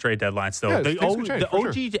out from the trade deadline still. Yeah, the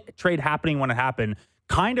OG trade happening when it happened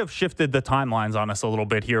kind of shifted the timelines on us a little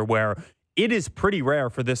bit here, where it is pretty rare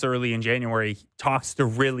for this early in January talks to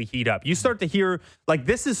really heat up. You start to hear, like,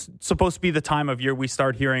 this is supposed to be the time of year we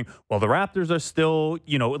start hearing, well, the Raptors are still,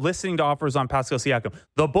 listening to offers on Pascal Siakam.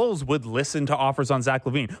 The Bulls would listen to offers on Zach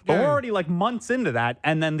LaVine. But we're already like months into that.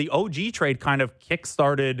 And then the OG trade kind of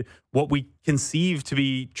kickstarted what we conceive to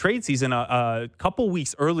be trade season a couple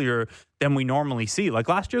weeks earlier than we normally see. Like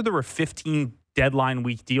last year, there were 15 deadline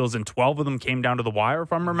week deals and 12 of them came down to the wire,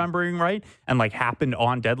 if I'm remembering right, and like happened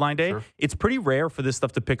on deadline day. Sure. It's pretty rare for this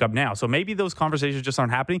stuff to pick up now. So maybe those conversations just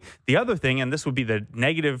aren't happening. The other thing, and this would be the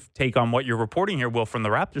negative take on what you're reporting here, Will, from the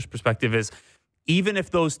Raptors perspective, is even if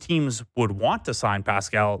those teams would want to sign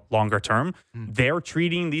Pascal longer term, they're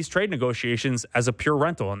treating these trade negotiations as a pure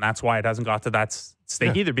rental. And that's why it hasn't got to that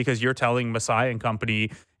state either, because you're telling Masai and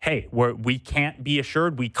company, hey, we can't be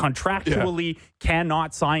assured. We contractually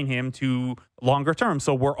cannot sign him to longer term.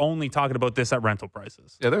 So we're only talking about this at rental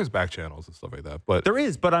prices. Yeah, there's back channels and stuff like that. But there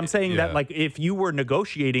is. But I'm saying that, like, if you were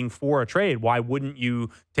negotiating for a trade, why wouldn't you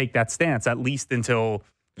take that stance at least until,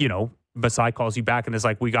 Masai calls you back and is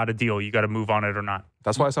like, we got a deal. You got to move on it or not.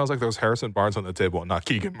 That's why it sounds like there's Harrison Barnes on the table and not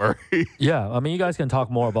Keegan Murray. Yeah, I mean, you guys can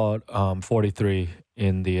talk more about 43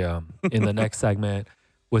 in the next segment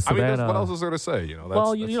with Savannah. I mean, what else is there to say?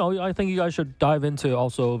 I think you guys should dive into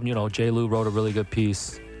also, J. Lou wrote a really good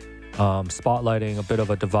piece spotlighting a bit of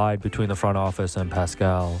a divide between the front office and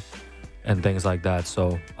Pascal and things like that.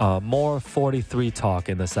 So more 43 talk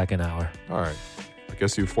in the second hour. All right. I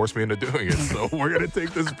guess you forced me into doing it. So we're going to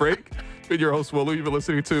take this break. With your host, Will Lou. You've been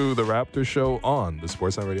listening to The Raptors Show on the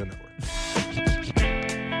Sportsnet Radio Network.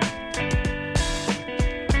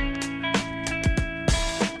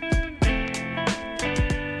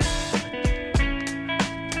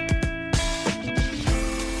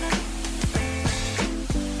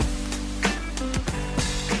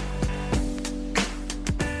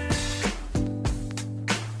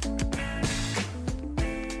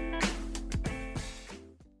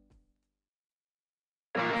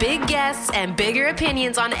 big guests and bigger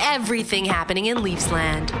opinions on everything happening in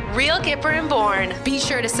Leafsland. Real Kipper and Born. Be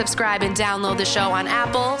sure to subscribe and download the show on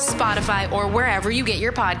Apple, Spotify, or wherever you get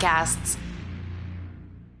your podcasts.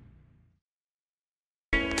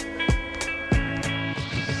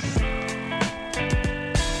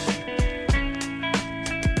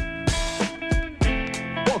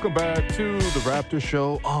 Welcome back to the Raptors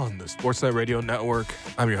show on the Sportsnet Radio Network.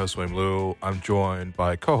 I'm your host, William Liu. I'm joined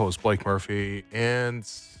by co-host Blake Murphy, and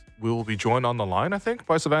we will be joined on the line, I think,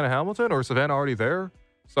 by Savannah Hamilton. Or is Savannah already there?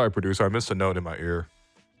 Sorry, producer, I missed a note in my ear.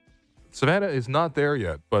 Savannah is not there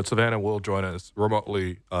yet, but Savannah will join us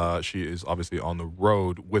remotely. She is obviously on the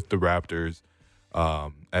road with the Raptors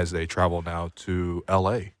as they travel now to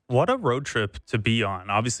L.A. What a road trip to be on.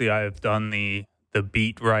 Obviously, I have done the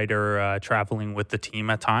beat writer traveling with the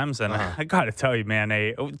team at times. And I got to tell you,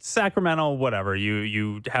 man, Sacramento, whatever.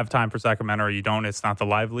 You have time for Sacramento or you don't. It's not the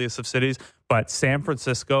liveliest of cities. But San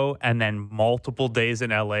Francisco and then multiple days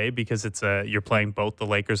in L.A. because you're playing both the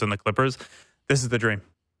Lakers and the Clippers. This is the dream.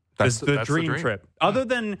 This is the dream trip. Other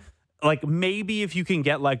than, like, maybe if you can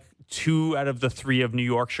get, like, 2 out of the 3 of New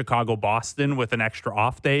York, Chicago, Boston with an extra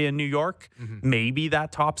off day in New York, maybe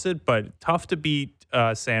that tops it. But tough to beat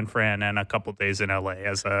San Fran and a couple days in LA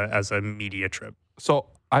as a media trip. So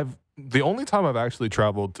the only time I've actually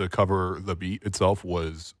traveled to cover the beat itself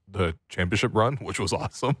was the championship run, which was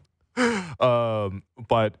awesome.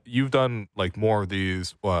 But you've done like more of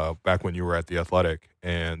these back when you were at the Athletic,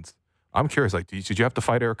 and I'm curious, like, did you have to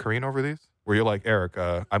fight Eric Kareen over these? Were you like, Eric,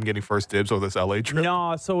 I'm getting first dibs over this LA trip?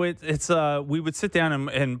 No, so it's we would sit down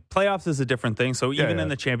and playoffs is a different thing. So even in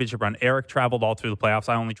the championship run, Eric traveled all through the playoffs.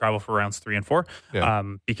 I only travel for rounds 3 and 4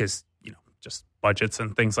 because, just budgets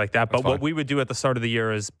and things like that. But what we would do at the start of the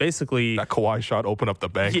year is basically that Kawhi shot open up the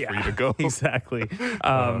bank for you to go. Exactly.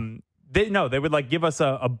 They would like give us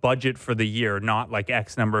a budget for the year, not like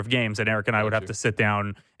X number of games. And Eric and I would have to sit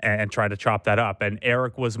down and try to chop that up. And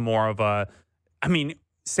Eric was more of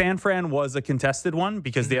San Fran was a contested one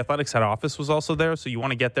because the Athletics head office was also there. So you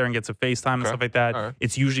want to get there and get some FaceTime and stuff like that. Right.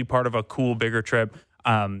 It's usually part of a cool, bigger trip.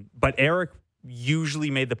 But Eric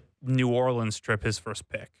usually made the New Orleans trip his first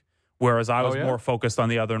pick, whereas I was more focused on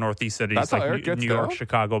the other Northeast cities. That's like New York,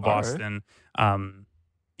 Chicago, Boston.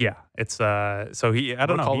 It's so he, I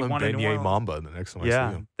don't know. Call him Beignet Mamba the next time I see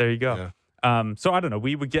him. There you go. Yeah. So I don't know.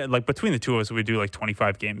 We would get like between the two of us, we'd do like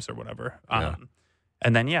 25 games or whatever.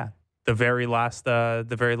 And then, the very last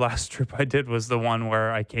trip I did was the one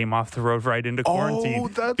where I came off the road right into quarantine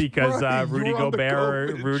because Rudy Gobert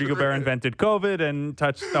invented COVID and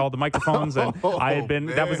touched all the microphones, and I had been.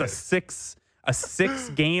 Man. That was a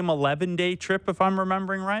 6-game 11-day trip, if I'm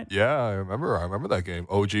remembering right. Yeah, I remember that game.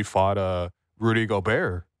 OG fought Rudy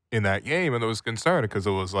Gobert in that game, and there was concern because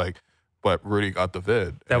it was like, but Rudy got the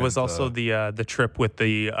vid. That was also the trip with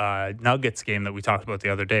the Nuggets game that we talked about the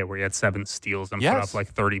other day, where he had 7 steals and put up like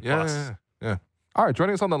 30 plus. Yeah. All right,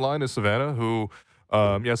 joining us on the line is Savannah, who,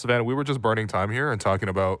 Savannah, we were just burning time here and talking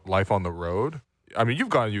about life on the road. I mean, you've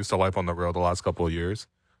gotten used to life on the road the last couple of years.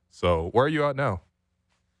 So where are you at now?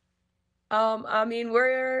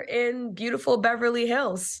 We're in beautiful Beverly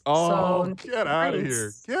Hills. Oh, so get out of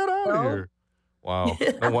here. Get out of here. Wow.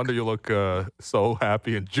 No wonder you look so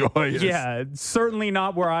happy and joyous. Yeah, certainly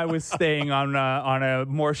not where I was staying on a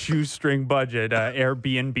more shoestring budget,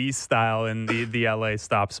 Airbnb style in the LA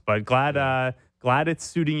stops. But glad it's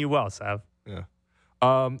suiting you well, Sav. Yeah.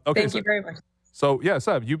 Okay. Thank you very much. So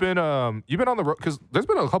Sav, you've been on the road because there's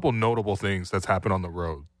been a couple notable things that's happened on the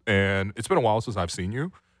road, and it's been a while since I've seen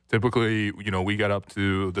you. Typically, we get up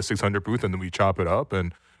to the 600 booth and then we chop it up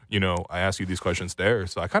and. I asked you these questions there,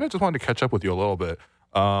 so I kind of just wanted to catch up with you a little bit.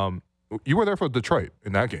 You were there for Detroit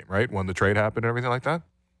in that game, right? When the trade happened and everything like that.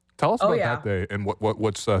 Tell us about that day and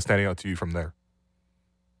what's standing out to you from there.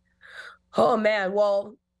 Oh man,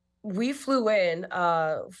 well, we flew in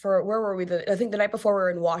for where were we? I think the night before we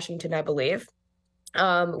were in Washington, I believe.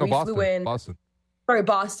 Flew in Boston. Sorry,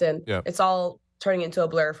 Boston. Yeah, it's all turning into a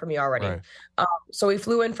blur for me already. Right. So we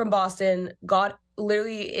flew in from Boston, got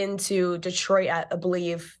literally into Detroit at, I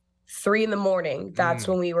believe, 3 a.m. That's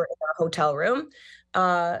when we were in our hotel room.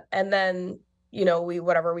 And then, we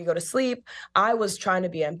go to sleep. I was trying to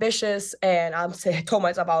be ambitious and I told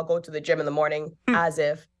myself I'll go to the gym in the morning as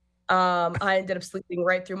if. I ended up sleeping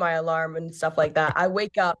right through my alarm and stuff like that. I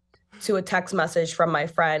wake up to a text message from my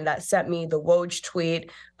friend that sent me the Woj tweet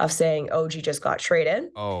of saying OG just got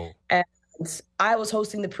traded. Oh. And I was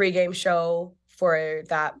hosting the pregame show for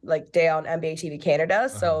that day on NBA TV Canada.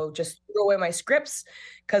 So just threw away my scripts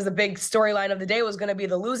because the big storyline of the day was going to be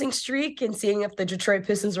the losing streak and seeing if the Detroit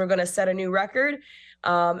Pistons were going to set a new record.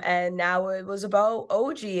 And now it was about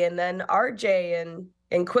OG and then RJ. And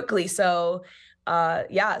and quickly. So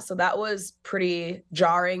so that was pretty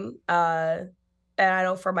jarring. And I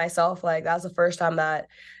know for myself, like that was the first time that,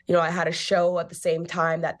 I had a show at the same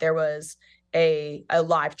time that there was a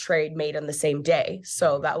live trade made on the same day.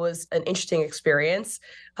 So that was an interesting experience.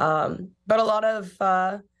 But a lot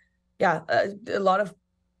of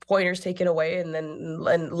pointers taken away,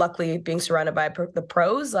 and luckily being surrounded by the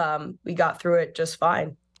pros, we got through it just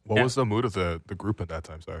fine. What was the mood of the group at that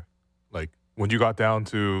time? Sorry, like when you got down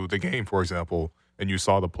to the game, for example, and you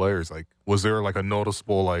saw the players, like was there like a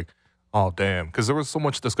noticeable like, oh damn, because there was so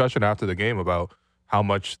much discussion after the game about how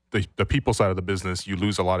much the people side of the business, you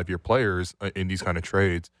lose a lot of your players in these kind of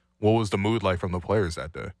trades. What was the mood like from the players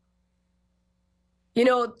that day? By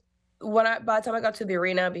the time I got to the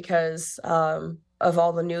arena, because of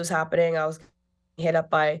all the news happening, I was hit up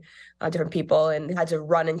by different people and had to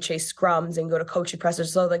run and chase scrums and go to coaching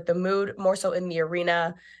pressers. So like the mood more so in the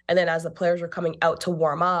arena, and then as the players were coming out to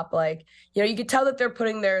warm up, like, you could tell that they're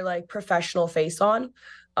putting their like professional face on.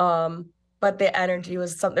 But the energy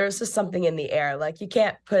was there's just something in the air. Like you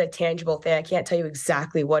can't put a tangible thing. I can't tell you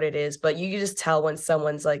exactly what it is, but you can just tell when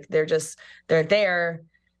someone's like, they're there,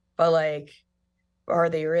 but like, are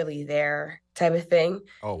they really there type of thing?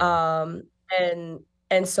 Oh, wow.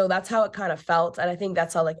 And so that's how it kind of felt. And I think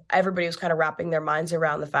that's how like everybody was kind of wrapping their minds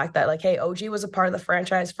around the fact that like, hey, OG was a part of the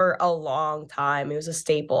franchise for a long time. He was a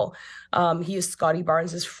staple. He is Scottie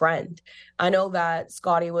Barnes' friend. I know that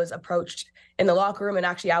Scottie was approached in the locker room, and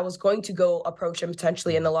actually I was going to go approach him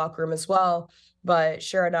potentially in the locker room as well. But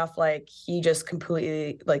sure enough, like he just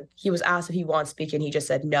completely, like he was asked if he wants to speak and he just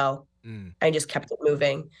said no, and just kept it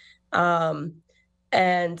moving.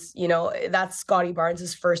 And, that's Scottie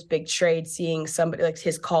Barnes' first big trade, seeing somebody like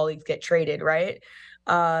his colleagues get traded, right?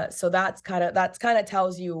 So that's kind of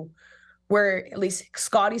tells you where at least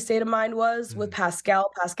Scottie's state of mind was with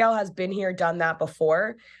Pascal. Pascal has been here, done that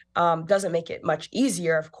before. Doesn't make it much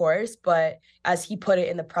easier, of course, but as he put it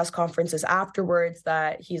in the press conferences afterwards,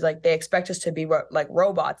 that he's like, they expect us to be like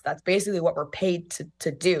robots. That's basically what we're paid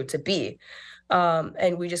to be.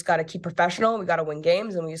 And we just got to keep professional. We got to win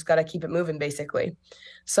games, and we just got to keep it moving, basically.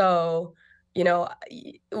 So,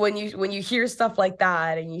 when you hear stuff like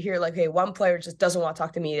that, and you hear like, hey, one player just doesn't want to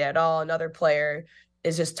talk to me at all, another player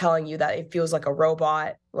is just telling you that it feels like a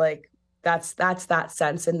robot. Like that's that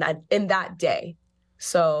sense in that day.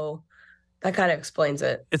 So that kind of explains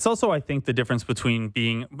it. It's also, I think, the difference between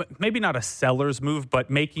being maybe not a seller's move, but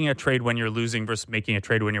making a trade when you're losing versus making a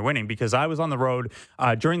trade when you're winning. Because I was on the road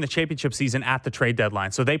during the championship season at the trade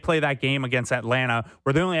deadline. So they play that game against Atlanta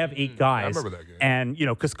where they only have 8 guys. I remember that game. And,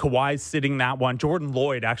 because Kawhi's sitting that one. Jordan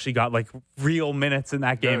Lloyd actually got like real minutes in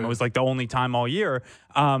that game. Yeah. It was like the only time all year.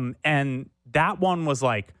 And that one was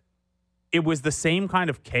like, it was the same kind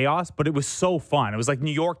of chaos, but it was so fun. It was like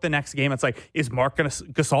New York the next game. It's like, is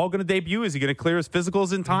Gasol going to debut? Is he going to clear his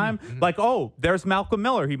physicals in time? Mm-hmm. Like, oh, there's Malcolm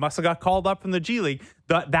Miller. He must have got called up from the G League.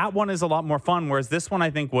 That one is a lot more fun, whereas this one I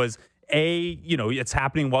think was, A, it's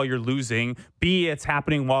happening while you're losing. B, it's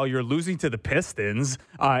happening while you're losing to the Pistons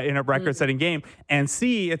in a record-setting game. And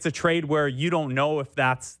C, it's a trade where you don't know if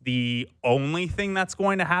that's the only thing that's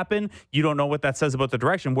going to happen. You don't know what that says about the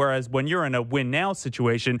direction. Whereas when you're in a win-now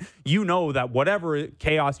situation, you know that whatever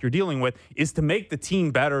chaos you're dealing with is to make the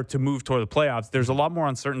team better to move toward the playoffs. There's a lot more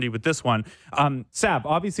uncertainty with this one. Sab,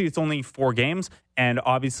 obviously it's only 4 games, and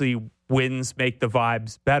obviously wins make the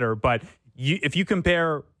vibes better, but if you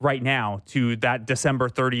compare right now to that December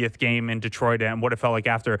 30th game in Detroit and what it felt like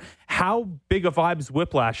after, how big a vibes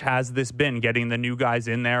whiplash has this been, getting the new guys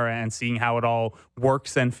in there and seeing how it all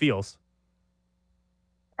works and feels?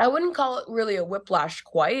 I wouldn't call it really a whiplash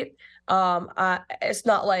quite. It's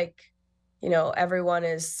not like, everyone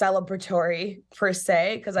is celebratory per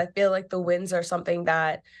se, because I feel like the wins are something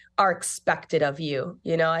that are expected of you.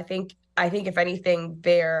 I think if anything,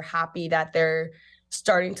 they're happy that they're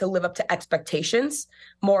starting to live up to expectations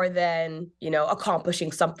more than, accomplishing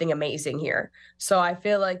something amazing here. So I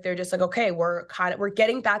feel like they're just like, okay, we're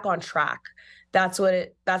getting back on track. That's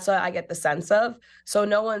what I get the sense of. So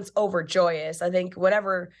no one's overjoyous. I think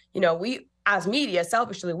whenever, we as media,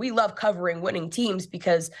 selfishly, we love covering winning teams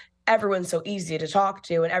because everyone's so easy to talk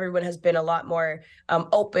to, and everyone has been a lot more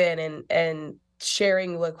open and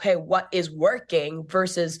sharing like, hey, what is working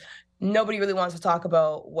versus nobody really wants to talk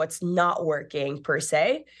about what's not working per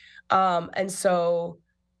se. And so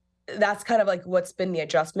that's kind of like what's been the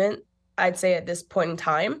adjustment, I'd say, at this point in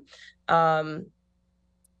time. But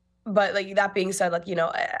like that being said, like,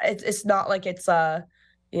 it's not like it's, they're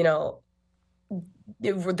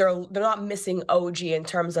not missing OG in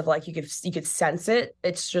terms of like, you could sense it.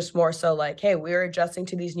 It's just more so like, hey, we're adjusting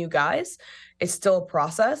to these new guys. It's still a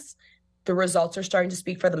process. the results are starting to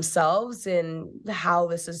speak for themselves in how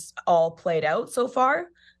this is all played out so far.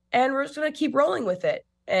 And we're just going to keep rolling with it.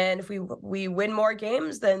 And if we win more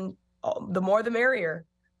games, then the more the merrier.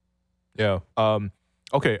 Yeah.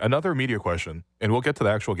 Okay, another media question, and we'll get to the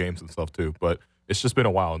actual games and stuff too, but it's just been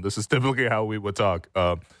a while, and this is typically how we would talk.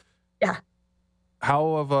 Yeah.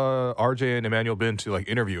 How have RJ and Emmanuel been to like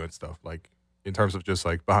interview and stuff, like in terms of just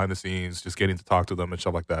like behind the scenes, just getting to talk to them and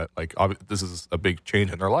stuff like that? Like, this is a big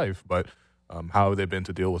change in their life, but how have they been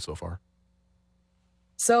to deal with so far?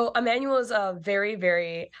 So Emmanuel is a very,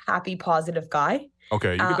 very happy, positive guy.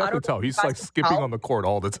 Okay, you can definitely tell. He's like skipping on the court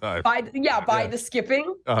all the time. By the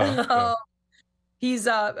skipping.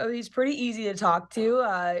 He's pretty easy to talk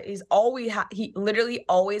to. He literally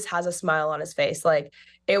always has a smile on his face. Like,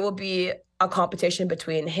 it will be a competition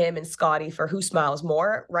between him and Scotty for who smiles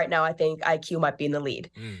more. Right now, I think IQ might be in the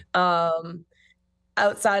lead.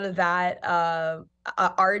 Outside of that,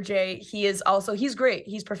 RJ, he's great.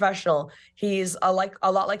 He's professional. He's a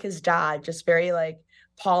lot like his dad, just very like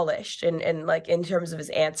polished and like in terms of his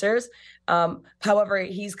answers. However,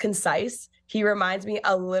 he's concise. He reminds me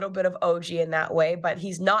a little bit of OG in that way, but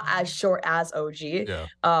he's not as short as OG.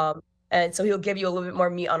 Yeah. And so he'll give you a little bit more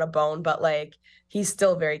meat on a bone, but like he's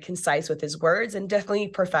still very concise with his words and definitely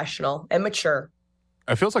professional and mature.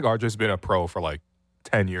 It feels like RJ's been a pro for like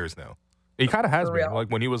 10 years now. He kind of has been. Like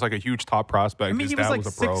when he was like a huge top prospect, I mean, his he dad was like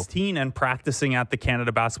was a pro. 16 and practicing at the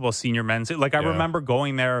Canada Basketball Senior Men's. Like, I remember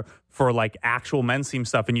going there for like actual men's team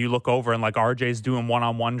stuff, and you look over and like RJ's doing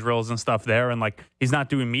one-on-one drills and stuff there, and like he's not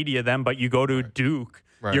doing media then, but you go to Duke,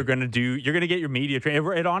 you're gonna get your media training.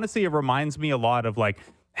 It honestly, it reminds me a lot of like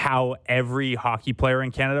how every hockey player in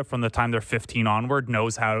Canada from the time they're 15 onward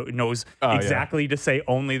knows exactly to say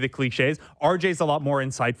only the cliches. RJ's a lot more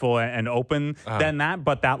insightful and open than that,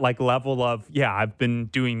 but that like level of, I've been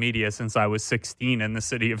doing media since I was 16 in the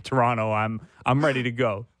city of Toronto. I'm ready to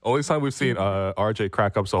go. Only time we've seen RJ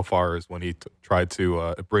crack up so far is when he tried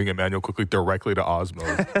to bring Emmanuel quickly directly to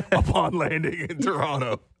Osmos upon landing in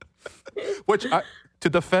Toronto. Which to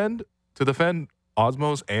defend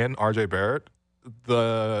Osmos and RJ Barrett,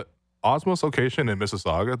 the Osmos location in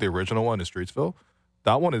Mississauga, the original one in Streetsville,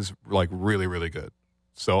 that one is like really, really good.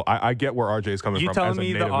 So I get where RJ is coming from. You telling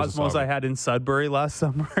me the Osmos I had in Sudbury last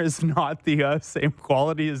summer is not the same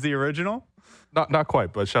quality as the original? Not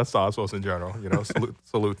quite, but shouts to Osmos in general. You know,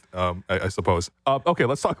 salute. I suppose. Okay,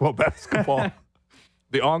 let's talk about basketball.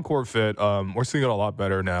 The on-court fit, we're seeing it a lot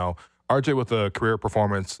better now. RJ with a career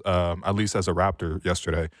performance, at least as a Raptor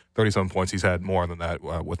yesterday, 37 points. He's had more than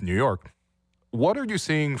that with New York. What are you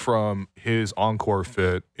seeing from his on-court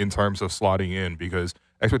fit in terms of slotting in? Because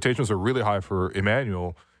expectations are really high for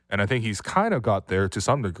Emmanuel, and I think he's kind of got there to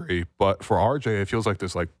some degree. But for RJ, it feels like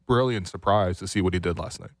this like brilliant surprise to see what he did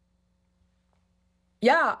last night.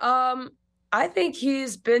 Yeah, I think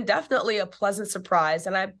he's been definitely a pleasant surprise,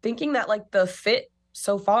 and I'm thinking that like the fit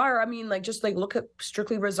so far, I mean, like just like look at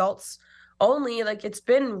strictly results only, like it's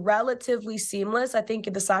been relatively seamless. I think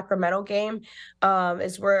in the Sacramento game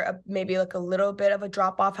is where maybe like a little bit of a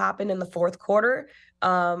drop off happened in the fourth quarter.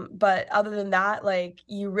 But other than that, like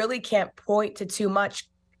you really can't point to too much,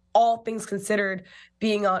 all things considered,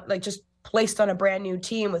 being on like just placed on a brand new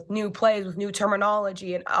team with new plays, with new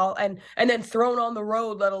terminology and then thrown on the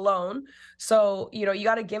road, let alone. So, you know, you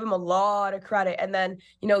got to give him a lot of credit. And then,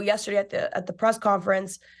 you know, yesterday at the press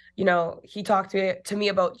conference, you know, he talked to me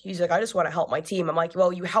about, he's like, I just want to help my team. I'm like,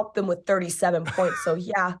 well, you helped them with 37 points. So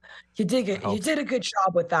yeah, you did a good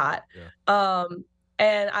job with that. Yeah.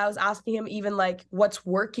 And I was asking him even like what's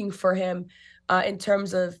working for him in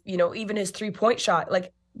terms of, you know, even his 3-point shot.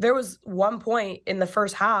 Like there was one point in the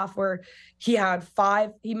first half where he had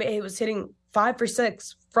he was hitting 5 for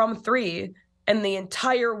 6 from 3, and the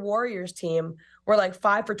entire Warriors team were like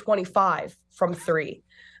 5 for 25 from 3.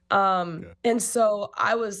 And so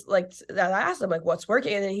I was like, I asked him like, what's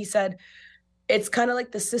working? And then he said, it's kind of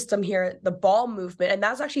like the system here, the ball movement. And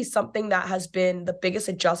that's actually something that has been the biggest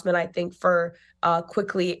adjustment, I think, for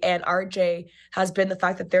Quickly and RJ has been the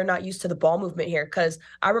fact that they're not used to the ball movement here. Because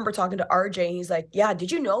I remember talking to RJ and he's like, yeah,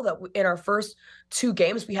 did you know that in our first 2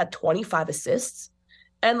 games, we had 25 assists?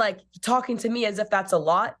 And like talking to me as if that's a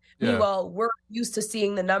lot. Yeah. Meanwhile, we're used to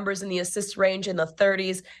seeing the numbers in the assist range in the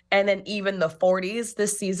 30s and then even the 40s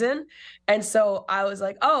this season. And so I was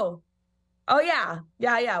like, oh yeah.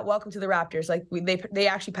 Welcome to the Raptors. Like they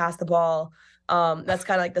actually pass the ball. That's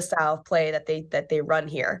kind of like the style of play that they run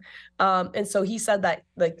here. And so he said that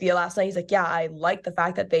like the last night, he's like, yeah, I like the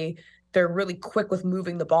fact that they're really quick with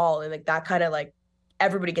moving the ball, and like that kind of like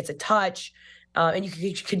everybody gets a touch. And you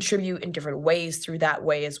can contribute in different ways through that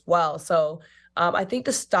way as well. So I think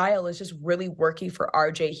the style is just really working for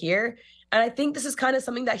RJ here. And I think this is kind of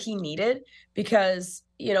something that he needed because,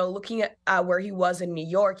 looking at where he was in New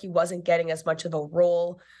York, he wasn't getting as much of a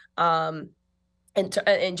role. And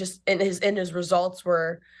his results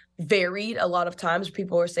were varied a lot of times.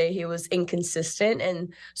 People were saying he was inconsistent,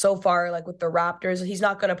 and so far, like with the Raptors, he's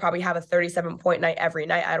not going to probably have a 37-point night every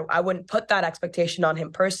night. I wouldn't put that expectation on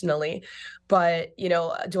him personally, but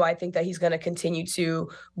do I think that he's going to continue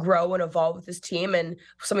to grow and evolve with his team? And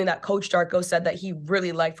something that Coach Darko said that he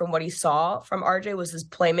really liked from what he saw from RJ was his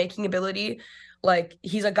playmaking ability. Like,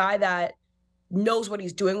 he's a guy that knows what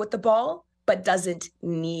he's doing with the ball but doesn't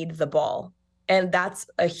need the ball, and that's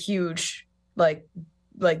a huge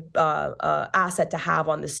asset to have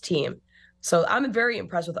on this team. So I'm very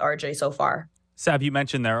impressed with RJ so far. Sav, you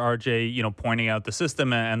mentioned there RJ, pointing out the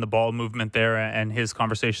system and the ball movement there and his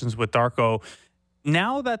conversations with Darko.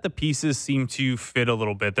 Now that the pieces seem to fit a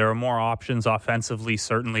little bit, there are more options offensively,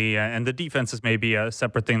 certainly, and the defense is maybe a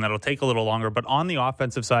separate thing that'll take a little longer. But on the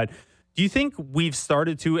offensive side, do you think we've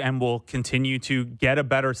started to and will continue to get a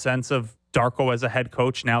better sense of Darko as a head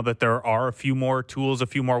coach now that there are a few more tools, a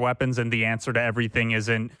few more weapons, and the answer to everything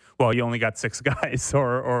isn't, well, you only got 6 guys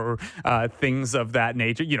or things of that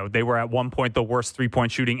nature? They were at one point the worst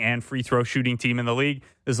 3-point shooting and free throw shooting team in the league.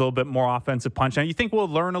 There's a little bit more offensive punch. Now, you think we'll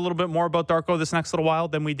learn a little bit more about Darko this next little while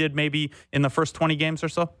than we did maybe in the first 20 games or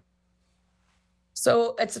so?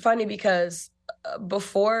 So it's funny because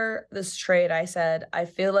before this trade, I said, I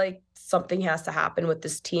feel like something has to happen with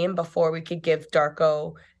this team before we could give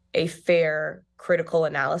Darko a fair critical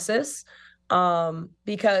analysis,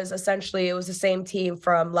 because essentially it was the same team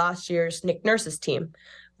from last year's Nick Nurse's team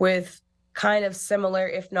with kind of similar,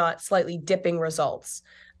 if not slightly dipping results.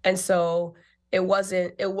 And so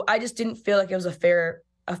I just didn't feel like it was a fair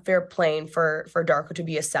plane for Darko to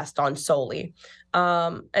be assessed on solely.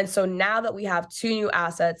 And so now that we have 2 new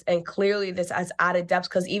assets, and clearly this has added depth,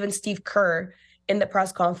 because even Steve Kerr in the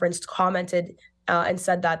press conference commented and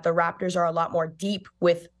said that the Raptors are a lot more deep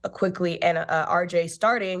with Quickly and RJ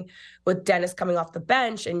starting, with Dennis coming off the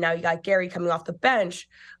bench, and now you got Gary coming off the bench.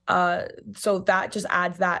 So that just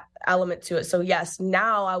adds that element to it. So yes,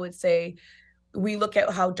 now I would say we look at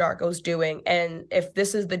how Darko's doing, and if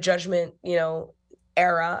this is the judgment,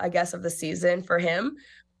 era, I guess, of the season for him.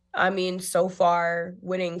 I mean, so far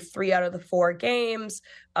winning 3 out of the 4 games,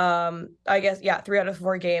 3 out of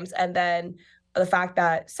 4 games, and then the fact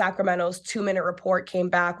that Sacramento's 2-minute report came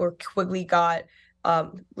back where Quigley got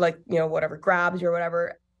grabs or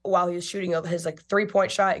whatever while he was shooting his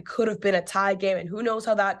 3-point shot. It could have been a tie game, and who knows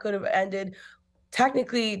how that could have ended.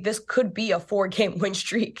 Technically, this could be a 4-game win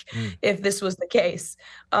streak if this was the case.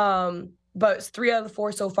 But 3 out of the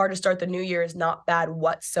 4 so far to start the new year is not bad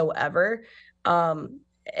whatsoever. And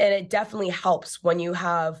it definitely helps when you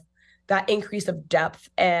have that increase of depth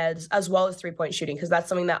as well as 3-point shooting, because that's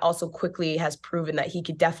something that also Quickly has proven that he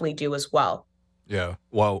could definitely do as well. Yeah.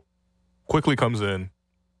 Well, Quickly comes in.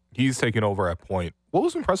 He's taking over at point. What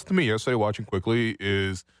was impressive to me yesterday watching Quickly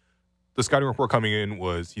is the scouting report coming in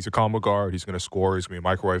was he's a combo guard. He's going to score. He's going to be a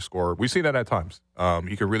microwave scorer. We've seen that at times.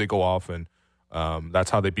 He could really go off, and that's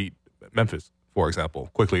how they beat Memphis, for example.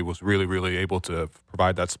 Quickly was really, really able to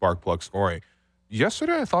provide that spark plug scoring.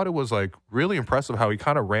 Yesterday, I thought it was really impressive how he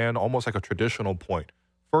kind of ran almost like a traditional point.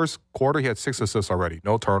 First quarter, he had 6 assists already,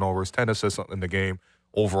 no turnovers, 10 assists in the game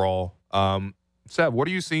overall. Seb, what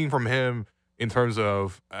are you seeing from him in terms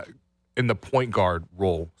of in the point guard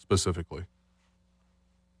role specifically?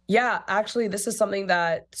 Yeah, actually, this is something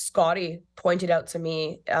that Scotty pointed out to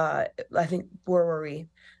me. I think, where were we?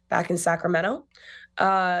 Back in Sacramento.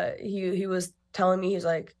 He was telling me, he's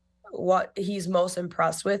like, what he's most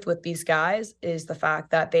impressed with these guys is the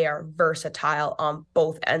fact that they are versatile on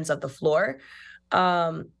both ends of the floor.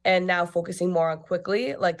 And now focusing more on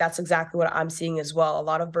Quickly, that's exactly what I'm seeing as well. A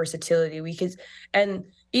lot of versatility. And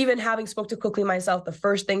even having spoke to Quickly myself, the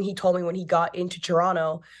first thing he told me when he got into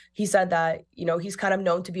Toronto, he said that, he's kind of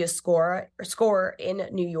known to be a scorer in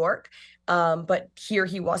New York. But here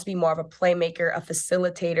he wants to be more of a playmaker, a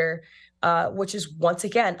facilitator, which is, once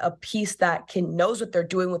again, a piece that knows what they're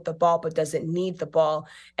doing with the ball but doesn't need the ball.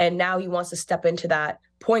 And now he wants to step into that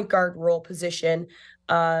point guard role position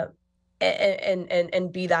and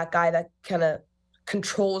be that guy that kind of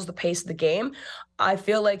controls the pace of the game. I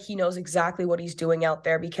feel like he knows exactly what he's doing out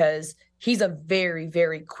there, because he's a very,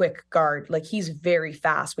 very quick guard. He's very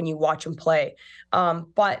fast when you watch him play.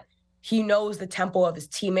 But he knows the tempo of his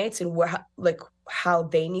teammates and how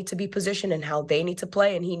they need to be positioned and how they need to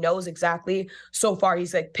play. And he knows exactly, so far,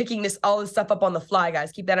 he's picking all this stuff up on the fly,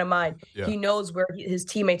 guys. Keep that in mind. Yeah. He knows where his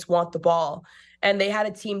teammates want the ball. And they had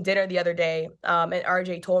a team dinner the other day. And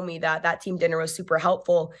RJ told me that team dinner was super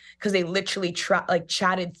helpful because they literally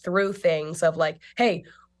chatted through things of like, hey,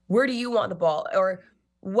 where do you want the ball? Or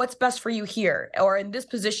what's best for you here? Or in this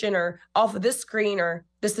position, or off of this screen, or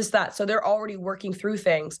this, that. So they're already working through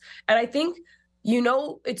things. And I think,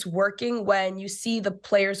 it's working when you see the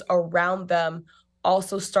players around them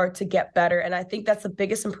also start to get better. And I think that's the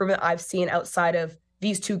biggest improvement I've seen outside of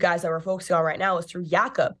these two guys that we're focusing on right now is through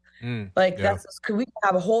Jakob. Could we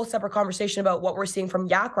have a whole separate conversation about what we're seeing from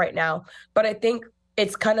Yak right now? But I think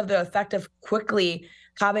it's kind of the effect of quickly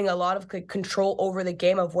having a lot of control over the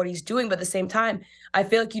game of what he's doing. But at the same time, I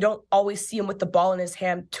feel like you don't always see him with the ball in his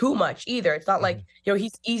hand too much either. It's not like,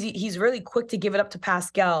 he's really quick to give it up to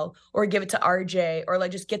Pascal or give it to RJ or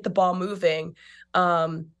like just get the ball moving.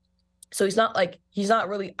 So he's not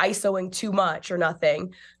really ISOing too much or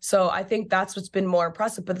nothing. So I think that's what's been more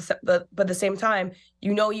impressive. But at the same time,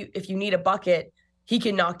 if you need a bucket, he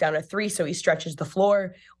can knock down a three, so he stretches the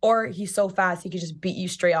floor, or he's so fast he can just beat you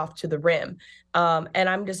straight off to the rim. And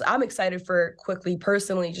I'm excited for Quickley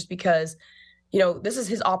personally, just because, this is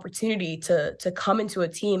his opportunity to come into a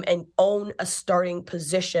team and own a starting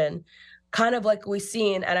position, kind of like we've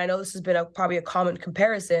seen. And I know this has been probably a common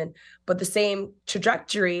comparison, but the same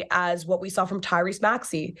trajectory as what we saw from Tyrese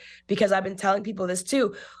Maxey, because I've been telling people this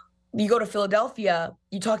too. You go to Philadelphia,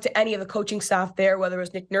 you talk to any of the coaching staff there, whether it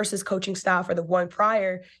was Nick Nurse's coaching staff or the one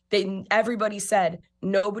prior, everybody said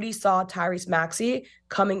nobody saw Tyrese Maxey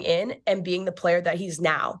coming in and being the player that he's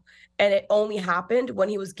now. And it only happened when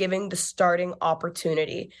he was given the starting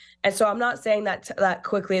opportunity. And so I'm not saying that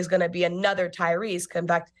Quickley is going to be another Tyrese. In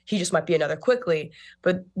fact, he just might be another Quickley.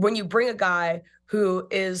 But when you bring a guy who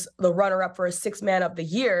is the runner-up for a sixth man of the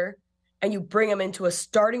year and you bring him into a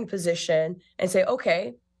starting position and say,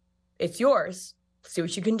 okay, it's yours. See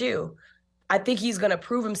what you can do. I think he's going to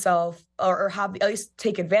prove himself or have at least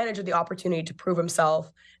take advantage of the opportunity to prove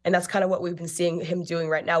himself. And that's kind of what we've been seeing him doing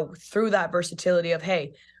right now through that versatility of,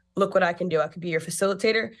 hey, look what I can do. I could be your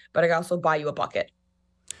facilitator, but I can also buy you a bucket.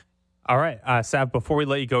 All right, Sav, before we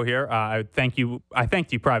let you go here, I thanked you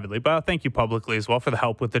privately, but I'll thank you publicly as well for the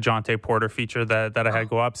help with the Jonte Porter feature that I had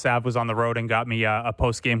go up. Sav was on the road and got me a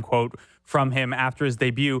post-game quote from him after his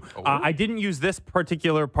debut. I didn't use this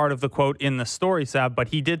particular part of the quote in the story, Sav, but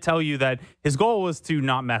he did tell you that his goal was to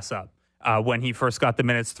not mess up when he first got the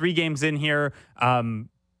minutes. 3 games in here,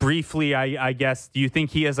 briefly, I guess, do you think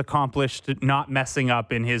he has accomplished not messing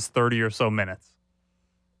up in his 30 or so minutes?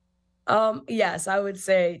 Yes, I would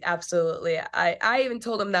say absolutely. I even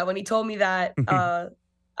told him that when he told me that,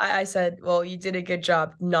 I said, well, you did a good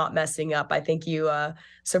job not messing up. I think you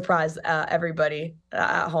surprised everybody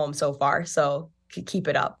at home so far. So keep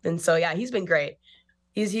it up. And so, yeah, he's been great.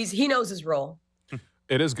 He knows his role.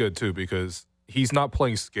 It is good, too, because he's not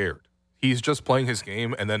playing scared. He's just playing his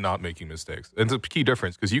game and then not making mistakes. And it's a key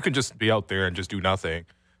difference because you can just be out there and just do nothing.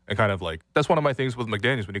 And kind of like, that's one of my things with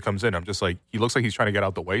McDaniels when he comes in. I'm just like, he looks like he's trying to get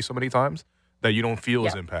out the way so many times that you don't feel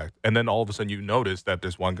his impact. And then all of a sudden you notice that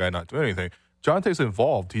there's one guy not doing anything. Jonte's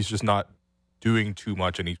involved. He's just not doing too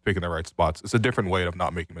much and he's picking the right spots. It's a different way of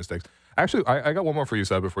not making mistakes. Actually, I got one more for you,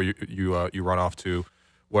 Seb, before you run off to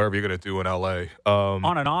whatever you're going to do in L.A.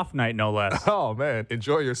 On an off night, no less. Oh, man.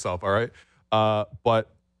 Enjoy yourself, all right?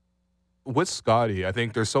 But with Scottie, I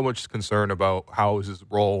think there's so much concern about how is his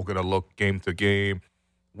role going to look game to game.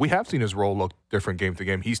 We have seen his role look different game to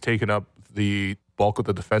game. He's taken up the bulk of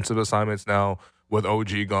the defensive assignments now with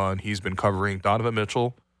OG gone. He's been covering Donovan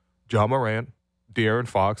Mitchell, John Morant, De'Aaron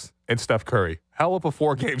Fox, and Steph Curry. Hell of a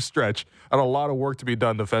 4-game stretch and a lot of work to be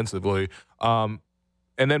done defensively. And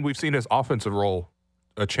then we've seen his offensive role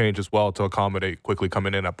change as well to accommodate Quickley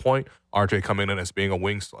coming in at point, RJ coming in as being a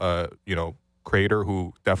wings, creator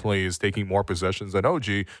who definitely is taking more possessions than OG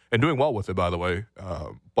and doing well with it, by the way.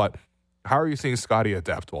 But how are you seeing Scottie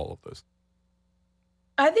adapt to all of this?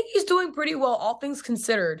 I think he's doing pretty well, all things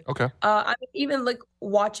considered. Okay. I mean, even like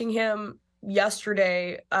watching him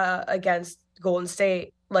yesterday against Golden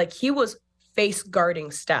State, like he was face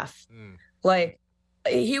guarding Steph. Like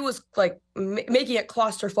he was like making it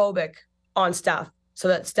claustrophobic on Steph so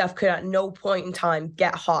that Steph could at no point in time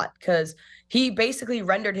get hot because he basically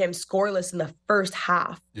rendered him scoreless in the first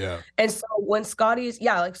half. Yeah. And so when Scottie's,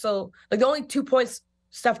 the only 2 points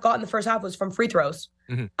Steph got in the first half was from free throws.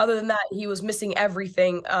 Mm-hmm. Other than that, he was missing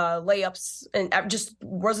everything, layups, and just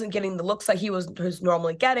wasn't getting the looks like he was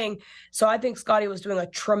normally getting. So I think Scottie was doing a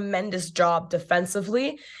tremendous job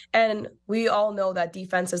defensively. And we all know that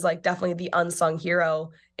defense is like definitely the unsung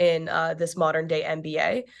hero in this modern day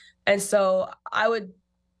NBA. And so I would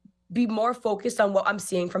be more focused on what I'm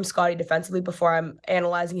seeing from Scottie defensively before I'm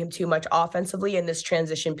analyzing him too much offensively in this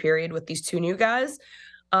transition period with these two new guys.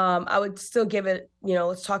 I would still give it,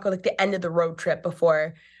 let's talk about like the end of the road trip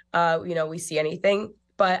before, we see anything.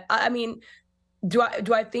 But I mean, do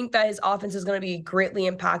I think that his offense is going to be greatly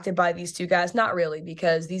impacted by these two guys? Not really,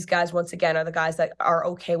 because these guys, once again, are the guys that are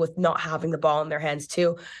okay with not having the ball in their hands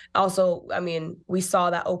too. Also, I mean, we saw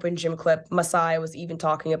that open gym clip. Masai was even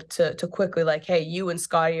talking up to quickly like, hey, you and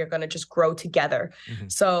Scottie are going to just grow together. Mm-hmm.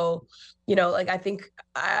 So, like I think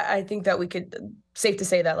that we could safe to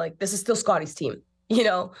say that like this is still Scottie's team.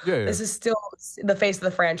 This is still the face of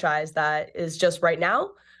the franchise that is just right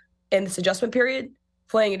now in this adjustment period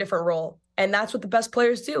playing a different role. And that's what the best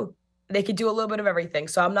players do. They could do a little bit of everything.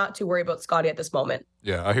 So I'm not too worried about Scottie at this moment.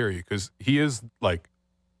 Yeah, I hear you, because he is like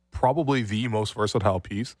probably the most versatile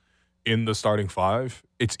piece in the starting five.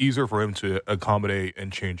 It's easier for him to accommodate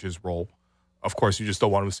and change his role. Of course, you just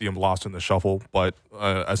don't want to see him lost in the shuffle. But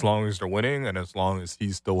as long as they're winning and as long as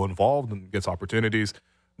he's still involved and gets opportunities,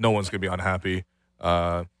 no one's going to be unhappy.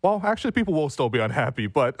 Well, actually, people will still be unhappy.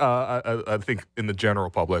 But I think in the general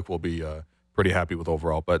public will be pretty happy with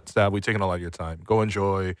overall. But Stab, we've taken a lot of your time. Go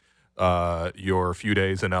enjoy your few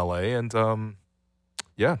days in LA. And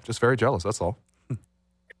just very jealous. That's all.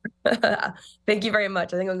 Thank you very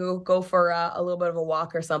much. I think I'm going to go for a little bit of a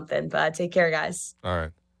walk or something. But take care, guys. All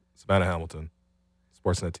right. Savannah Hamilton,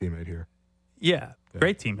 Sportsnet teammate here. Yeah,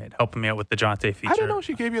 great teammate, helping me out with the Jonte feature. I didn't know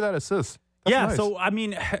she gave you that assist. That's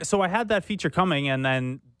nice. So I had that feature coming, and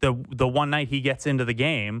then the one night he gets into the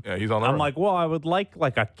game, he's on. I'm like, well, I would like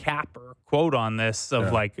a cap or quote on this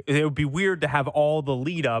of like it would be weird to have all the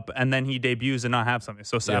lead up and then he debuts and not have something.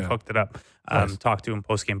 So Sav hooked it up. Nice. Talked to him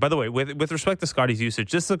post game. By the way, with respect to Scottie's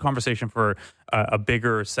usage, this is a conversation for a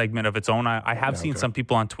bigger segment of its own. I have seen some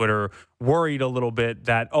people on Twitter worried a little bit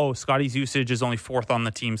that Scottie's usage is only fourth on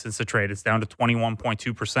the team since the trade. It's down to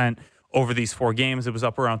 21.2%. Over these 4 games. It was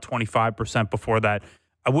up around 25% before that.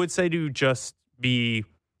 I would say to just be,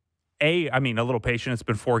 a little patient. It's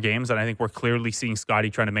been 4 games, and I think we're clearly seeing Scottie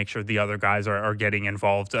trying to make sure the other guys are getting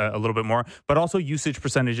involved a little bit more, but also usage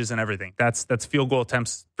percentages and everything. That's field goal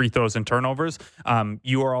attempts, free throws, and turnovers.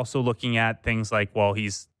 You are also looking at things like,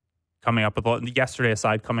 he's coming up with, yesterday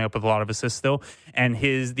aside, coming up with a lot of assists still, and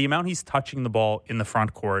the amount he's touching the ball in the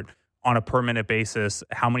front court on a per minute basis,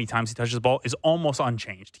 how many times he touches the ball is almost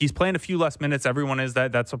unchanged. He's playing a few less minutes. Everyone is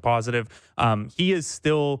that's a positive. He is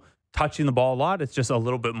still touching the ball a lot. It's just a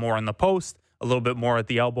little bit more in the post, a little bit more at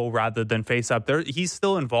the elbow rather than face up there. He's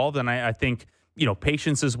still involved. And I think,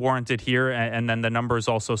 patience is warranted here. And then the numbers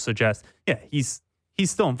also suggest, he's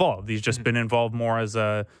still involved. He's just been involved more as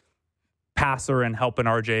a passer and helping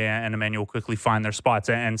RJ and Emmanuel quickly find their spots.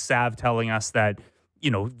 And Sav telling us that,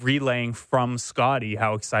 relaying from Scottie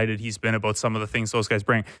how excited he's been about some of the things those guys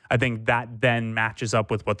bring. I think that then matches up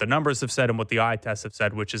with what the numbers have said and what the eye tests have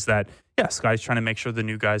said, which is that, Scottie's trying to make sure the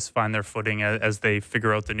new guys find their footing as they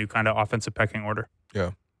figure out the new kind of offensive pecking order.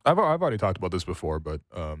 Yeah. I've already talked about this before, but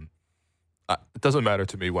it doesn't matter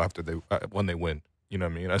to me when they win. You know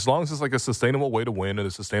what I mean? As long as it's like a sustainable way to win and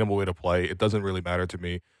a sustainable way to play, it doesn't really matter to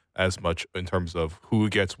me as much in terms of who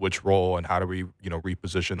gets which role and how do we,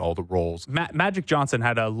 reposition all the roles. Magic Johnson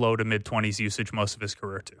had a low to mid-20s usage most of his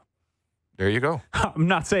career, too. There you go. I'm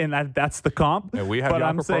not saying that that's the comp, and we have but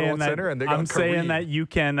I'm saying that center and they got I'm saying that you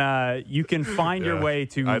can find your way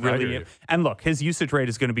to really. And look, his usage rate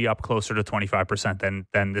is going to be up closer to 25%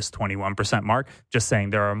 than this 21% mark. Just saying,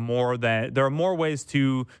 there are more ways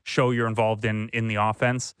to show you're involved in the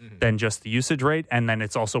offense than just the usage rate. And then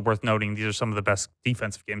it's also worth noting these are some of the best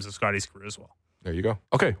defensive games of Scottie's career as well. There you go.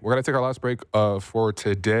 Okay, we're going to take our last break for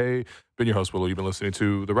today. Been your host, Willow. You've been listening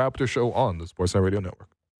to The Raptors Show on the Sportsnet Radio Network.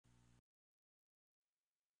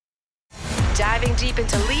 Diving deep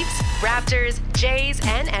into Leafs, Raptors, Jays,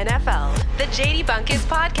 and NFL. The JD Bunkus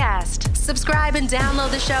Podcast. Subscribe and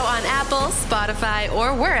download the show on Apple, Spotify,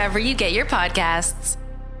 or wherever you get your podcasts.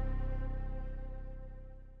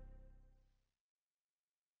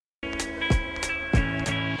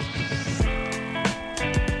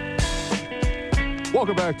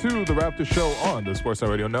 Welcome back to The Raptors Show on the Sportsnet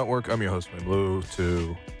Radio Network. I'm your host, Wayne Blue.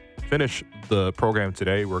 To finish the program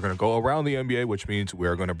today, we're going to go around the NBA, which means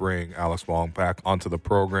we're going to bring Alex Wong back onto the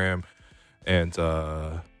program. And,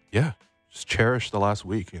 just cherish the last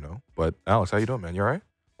week, But, Alex, how you doing, man? You all right?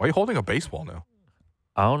 Why are you holding a baseball now?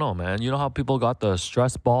 I don't know, man. You know how people got the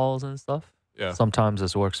stress balls and stuff? Yeah. Sometimes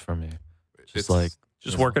this works for me.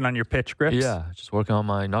 Just working on your pitch grips? Yeah, just working on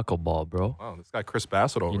my knuckleball, bro. Wow, this guy Chris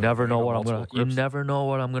Bassett over You never know what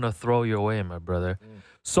I'm gonna throw your way, my brother.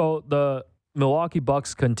 So the Milwaukee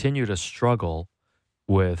Bucks continue to struggle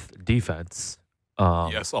with defense.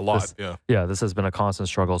 Yes, a lot. This has been a constant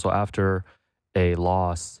struggle. So after a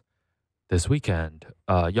loss this weekend,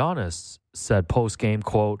 Giannis said post-game,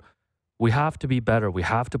 quote, "We have to be better. We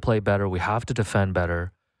have to play better. We have to defend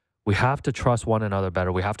better. We have to trust one another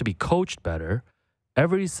better. We have to be coached better.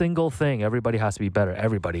 Every single thing, everybody has to be better.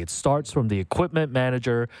 Everybody. It starts from the equipment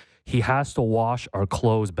manager. He has to wash our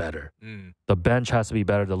clothes better. The bench has to be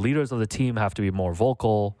better. The leaders of the team have to be more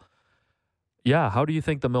vocal." Yeah, how do you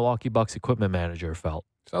think the Milwaukee Bucks equipment manager felt?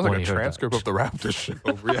 Sounds like a transcript of the Raptors show.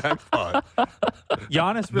 React pod.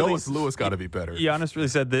 Giannis really... Noah Lewis got to be better. Giannis really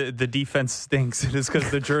said the defense stinks. It is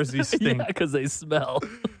because the jerseys stink. Yeah, because they smell.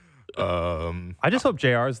 I just hope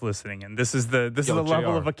JR is listening, and this is the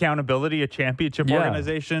level of accountability a championship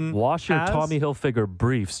organization Wash your has. Tommy Hilfiger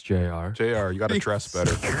briefs, JR. JR, you got to dress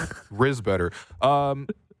better. Riz better.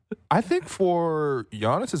 I think for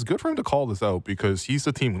Giannis, it's good for him to call this out because he's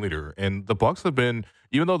the team leader. And the Bucks have been,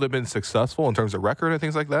 even though they've been successful in terms of record and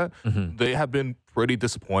things like that, they have been pretty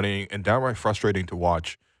disappointing and downright frustrating to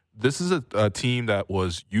watch. This is a team that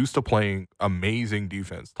was used to playing amazing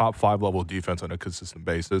defense, top 5 level defense on a consistent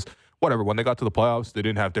basis. Whatever, when they got to the playoffs, they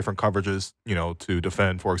didn't have different coverages, to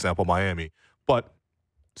defend, for example, Miami. But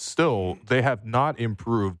still, they have not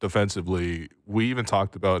improved defensively. We even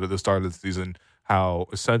talked about at the start of the season how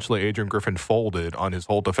essentially Adrian Griffin folded on his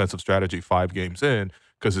whole defensive strategy 5 games in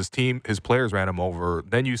because his players ran him over.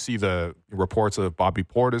 Then you see the reports of Bobby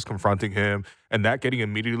Portis confronting him and that getting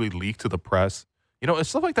immediately leaked to the press. It's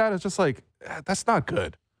stuff like that. It's just like, that's not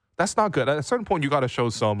good. That's not good. At a certain point, you got to show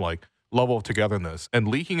some level of togetherness, and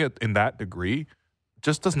leaking it in that degree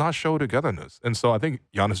just does not show togetherness. And so I think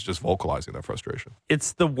Giannis is just vocalizing that frustration.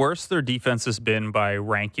 It's the worst their defense has been by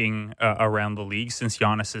ranking around the league since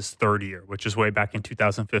Giannis's third year, which is way back in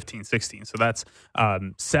 2015-16. So that's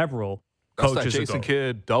several coaches that Jason ago.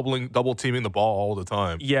 Kidd double teaming the ball all the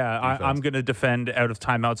time. Yeah, I'm going to defend out of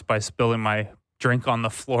timeouts by spilling my drink on the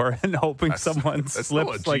floor and hoping someone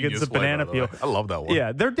slips like it's a banana peel. I love that one.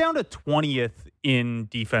 Yeah, they're down to 20th in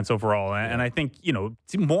defense overall. And I think,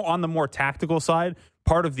 more on the more tactical side,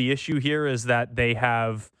 part of the issue here is that they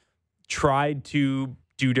have tried to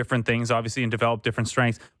do different things, obviously, and develop different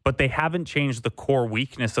strengths, but they haven't changed the core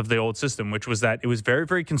weakness of the old system, which was that it was very,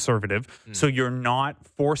 very conservative. So you're not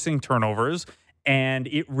forcing turnovers. And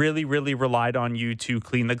it really, really relied on you to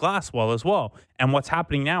clean the glass well as well. And what's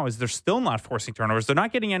happening now is they're still not forcing turnovers. They're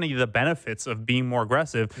not getting any of the benefits of being more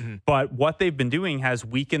aggressive. But what they've been doing has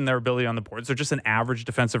weakened their ability on the boards. They're just an average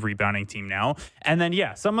defensive rebounding team now. And then,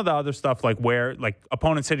 some of the other stuff like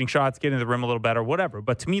opponents hitting shots, getting the rim a little better, whatever.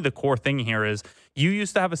 But to me, the core thing here is you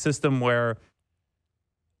used to have a system where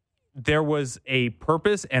there was a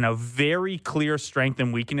purpose and a very clear strength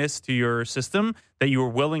and weakness to your system that you were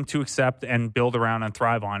willing to accept and build around and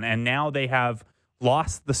thrive on. And now they have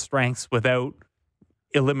lost the strengths without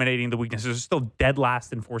eliminating the weaknesses. They're still dead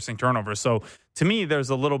last in forcing turnovers. So to me, there's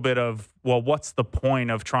a little bit of, what's the point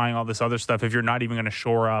of trying all this other stuff if you're not even going to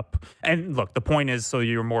shore up? And look, the point is so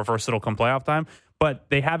you're more versatile come playoff time. But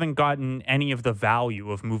they haven't gotten any of the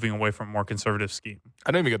value of moving away from a more conservative scheme.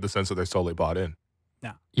 I don't even get the sense that they're totally bought in.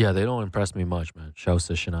 Yeah, they don't impress me much, man. Shouts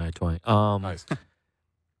to Shania Twain. Nice.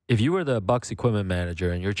 If you were the Bucks equipment manager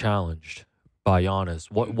and you're challenged by Giannis,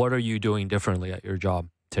 what are you doing differently at your job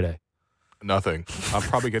today? Nothing. I'm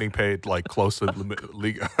probably getting paid close to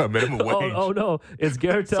league minimum wage. Oh no, it's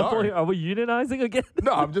Garrett Temple here. Are we unionizing again?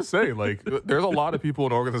 No, I'm just saying. There's a lot of people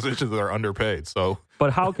in organizations that are underpaid. So,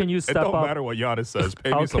 but how can you step up? It don't matter what Giannis says.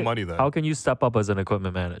 Pay me some money then. How can you step up as an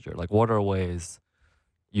equipment manager? What are ways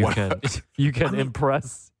you can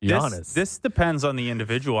impress Giannis? This depends on the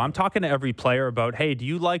individual. I'm talking to every player about, hey, do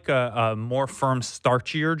you like a more firm,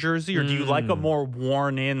 starchier jersey, or do you like a more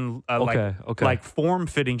worn-in,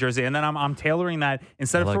 form-fitting jersey? And then I'm tailoring that.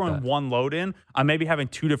 Instead of throwing one load in, I'm maybe having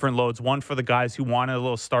 2 different loads. One for the guys who want it a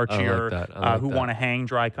little starchier, who want a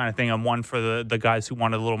hang-dry kind of thing, and one for the guys who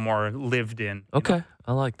want it a little more lived-in. Okay,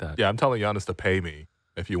 I like that. Yeah, I'm telling Giannis to pay me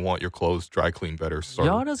if you want your clothes dry clean better.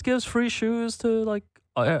 Giannis gives free shoes to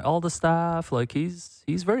all the staff. He's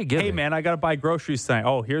very giving. Hey man, I gotta buy groceries tonight.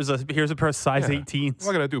 Oh, here's a pair of size 18s. What am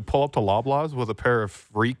I gonna do? Pull up to Loblaws with a pair of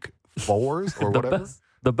freak 4s or whatever?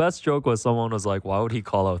 The best joke was someone was like, why would he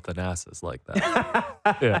call out Thanasis like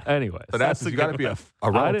that? Yeah, anyways. Thanasis, you gotta be a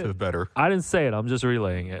relative better. I didn't say it. I'm just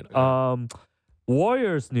relaying it.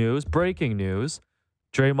 Warriors news, breaking news.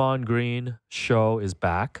 Draymond Green show is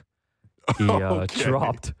back. He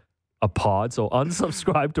dropped a pod, so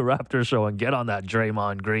unsubscribe to Raptors show and get on that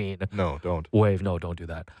Draymond Green. No, don't. Wave. No, don't do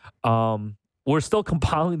that. We're still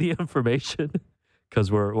compiling the information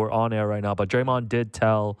because we're on air right now, but Draymond did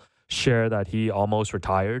share that he almost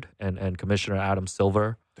retired, and Commissioner Adam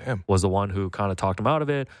Silver was the one who kind of talked him out of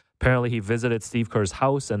it. Apparently, he visited Steve Kerr's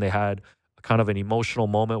house, and they had kind of an emotional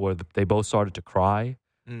moment where they both started to cry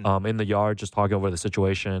in the yard, just talking over the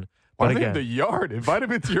situation. But again, in the yard, invite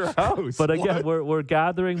him into your house. But again, we're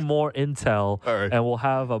gathering more intel, and we'll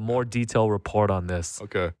have a more detailed report on this.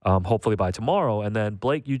 Okay. Hopefully by tomorrow. And then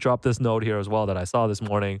Blake, you dropped this note here as well that I saw this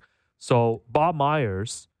morning. So Bob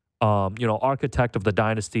Myers, architect of the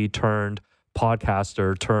dynasty turned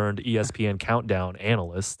podcaster turned ESPN Countdown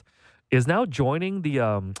analyst, is now joining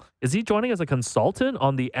is he joining as a consultant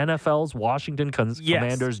on the NFL's Washington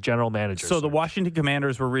Commanders general manager? So the Washington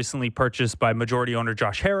Commanders were recently purchased by majority owner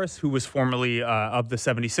Josh Harris, who was formerly of the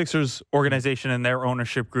 76ers organization and their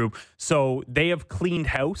ownership group. So they have cleaned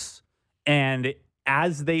house, and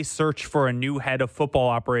as they search for a new head of football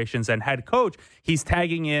operations and head coach, he's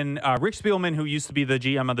tagging in Rick Spielman, who used to be the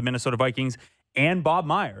GM of the Minnesota Vikings, and Bob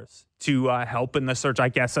Myers to help in the search, I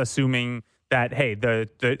guess, assuming that, hey,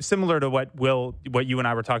 the similar to what you and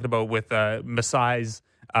I were talking about with Masai's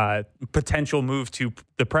potential move to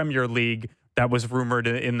the Premier League that was rumored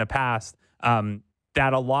in the past,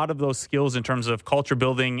 that a lot of those skills in terms of culture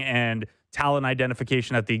building and talent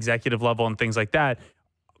identification at the executive level and things like that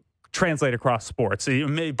translate across sports.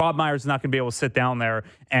 Bob Myers is not going to be able to sit down there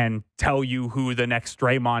and tell you who the next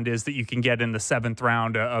Draymond is that you can get in the 7th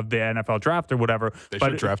round of the NFL draft or whatever. They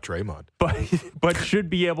should draft Draymond. But should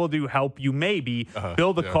be able to help you maybe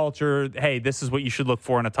build a culture. Hey, this is what you should look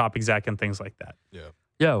for in a top exec and things like that.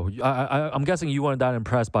 Yeah. I'm guessing you weren't that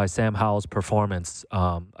impressed by Sam Howell's performance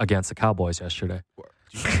against the Cowboys yesterday.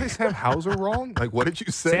 Did you say Sam Hauser wrong? Like, what did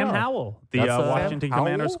you say? Sam Howell, the Washington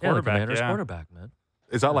Commanders quarterback. Quarterback, man.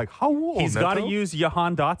 Is that like Howell? He's got to use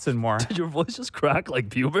Jahan Dotson more. Did your voice just crack like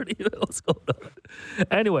puberty? What's going on?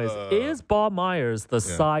 Anyways, is Bob Myers the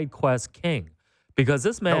side quest king? Because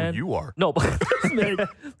this man... No, you are. No, but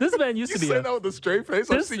this man used to be... You say that with a straight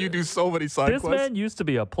face? I've seen you do so many side quests. This man used to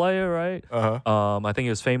be a player, right? I think he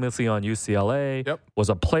was famously on UCLA. Yep. Was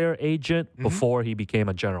a player agent before he became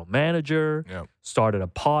a general manager. Yep. Started a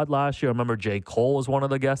pod last year. I remember J. Cole was one of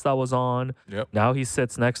the guests that was on. Yep. Now he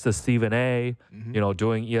sits next to Stephen A.,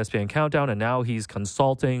 doing ESPN Countdown, and now he's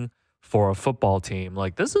consulting for a football team.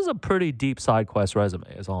 Like, this is a pretty deep side quest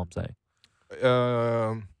resume, is all I'm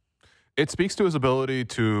saying. It speaks to his ability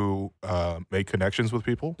to make connections with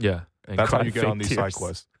people. Yeah. That's how you get on these side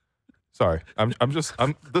quests. Sorry.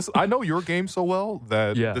 I know your game so well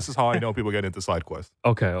that this is how I know people get into side quests.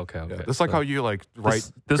 Okay. Yeah, this is like how you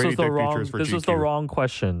write this was the wrong features for This GQ. was the wrong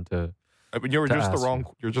question to I mean, you're just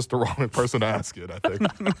the wrong person to ask it, I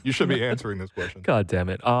think. You should be answering this question. God damn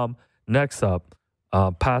it. Next up,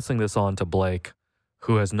 passing this on to Blake,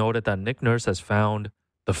 who has noted that Nick Nurse has found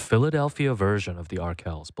the Philadelphia version of the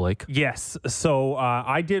Arkells. Blake? Yes. So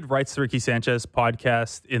I did Rights to Ricky Sanchez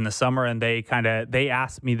podcast in the summer, and they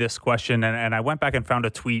asked me this question, and I went back and found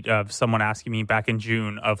a tweet of someone asking me back in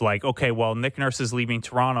June of like, okay, well, Nick Nurse is leaving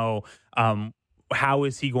Toronto. How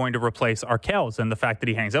is he going to replace Arkells and the fact that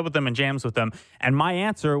he hangs out with them and jams with them? And my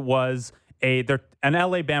answer was they're an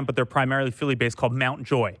LA band, but they're primarily Philly-based called Mount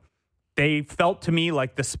Joy. They felt to me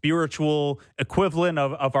like the spiritual equivalent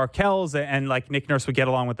of Arkells, and like Nick Nurse would get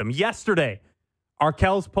along with them. Yesterday,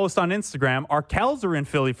 Arkells post on Instagram, Arkells are in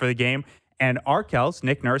Philly for the game, and Arkells,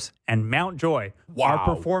 Nick Nurse, and Mount Joy are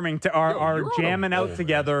performing, are jamming out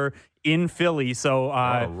together in Philly. So,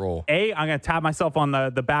 A, I'm going to tap myself on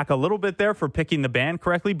the back a little bit there for picking the band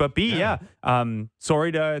correctly, but B,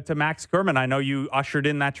 sorry to Max Kerman. I know you ushered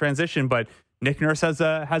in that transition, but Nick Nurse has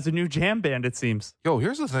a new jam band, it seems. Yo,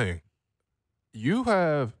 here's the thing. You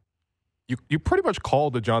pretty much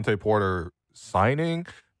called the DeJounte Porter signing,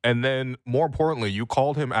 and then more importantly, you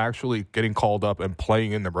called him actually getting called up and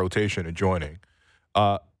playing in the rotation and joining.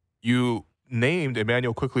 You named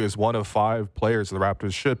Emmanuel Quickley as one of 5 players the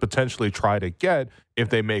Raptors should potentially try to get if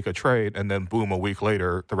they make a trade, and then boom, a week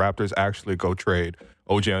later, the Raptors actually go trade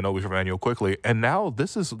OG Anunoby for Emmanuel Quickley, and now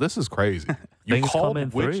this is crazy. You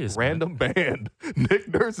called which random band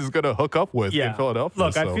Nick Nurse is going to hook up with in Philadelphia.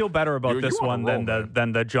 Look, I feel better about this one than the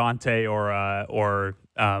DeJounte or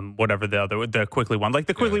whatever the Quickley one. Like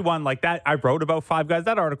the Quickley one, like that, I wrote about 5 guys.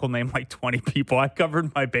 That article named like 20 people. I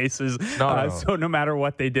covered my bases. So no matter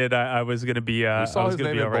what they did, I was going to be all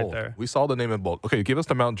right there. We saw the name in bold. Okay, give us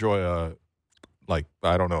the Mount Joy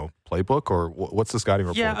I don't know, playbook, or what's the scouting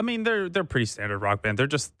report? Yeah, I mean they're pretty standard rock band. They're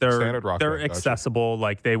standard rock they're band, accessible. Gotcha.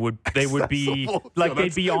 Like they would be like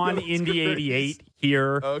they'd be on Indie 88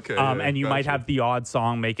 here. Okay, and you might have the odd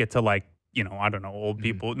song make it to like, I don't know, old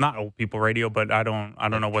people, not old people radio, but I don't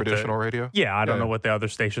know what traditional radio. Yeah, I don't know what the other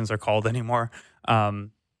stations are called anymore.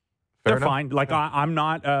 They're fine. Like I'm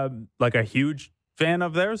not like a huge fan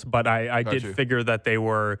of theirs, but I Got did you. figure that they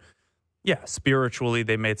were, spiritually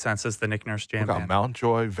they made sense as the Nick Nurse Jam We got band.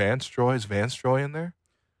 Mountjoy, Vance Joy. Is Vance Joy in there?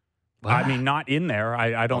 I mean, not in there.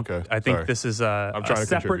 I don't. Okay, I think sorry. this is I'm trying a to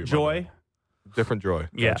separate contribute, my Joy. bad. Different Joy.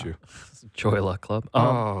 Yeah. Got you. Joy Luck Club.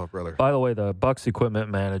 Oh, brother. By the way, the Bucks equipment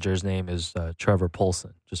manager's name is Trevor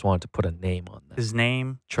Polson. Just wanted to put a name on that. His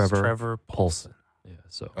name Trevor is Trevor Polson. Yeah.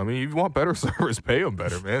 So I mean, if you want better service, pay them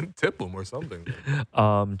better, man. Tip them or something. James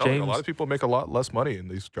A lot of people make a lot less money in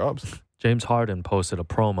these jobs. James Harden posted a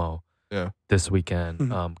promo this weekend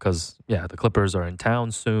because the Clippers are in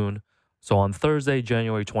town soon. So on Thursday,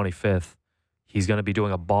 January 25th, he's going to be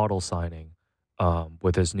doing a bottle signing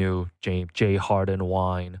with his new J. Harden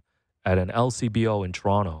wine at an LCBO in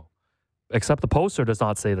Toronto. Except the poster does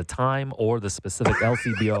not say the time or the specific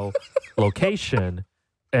LCBO location,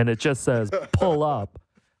 and it just says pull up.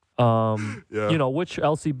 You know, which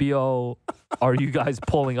LCBO are you guys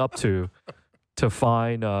pulling up to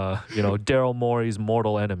find Daryl Morey's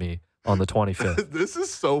mortal enemy on the 25th? This is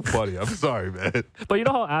so funny. I'm sorry, man. But you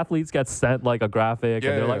know how athletes get sent like a graphic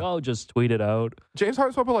and they're like, oh, just tweet it out. James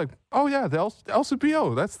Harden's probably like, oh yeah, the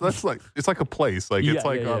LCBO. That's like, it's like a place. Like it's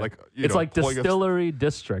like it's like Distillery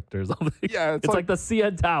District or something. Yeah, it's like the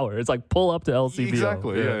CN Tower. It's like pull up to LCBO.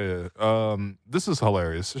 Exactly. Yeah. This is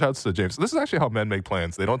hilarious. Shouts to James. This is actually how men make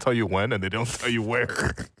plans. They don't tell you when and they don't tell you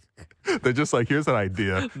where. They're just like, here's an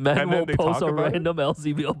idea. Men and will then they post talk a about random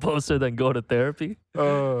LCBO poster, then go to therapy.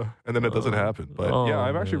 and then it doesn't happen. But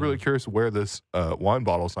I'm actually really curious where this wine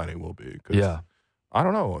bottle signing will be. 'Cause I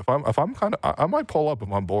don't know. If I'm kind of, I might pull up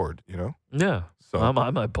if I'm bored. You know. Yeah. So I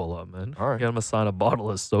might pull up, man. All right. Get him to sign a bottle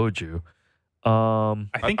of soju. I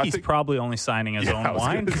think I he's think- probably only signing his own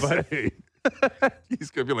wine. But he's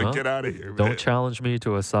gonna be like, Well, get out of here, man. Don't challenge me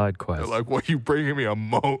to a side quest. They're like, what are you bringing me a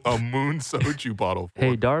moon soju bottle for?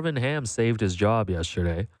 Hey, Darvin Ham saved his job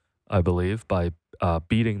yesterday, I believe, by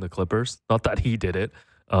beating the Clippers. Not that he did it,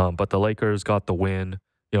 but the Lakers got the win.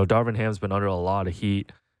 You know, Darvin Ham's been under a lot of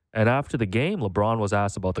heat. And after the game, LeBron was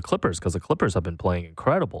asked about the Clippers because the Clippers have been playing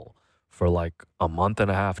incredible for like a month and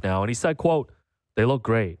a half now. And he said, quote, they look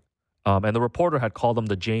great. And the reporter had called them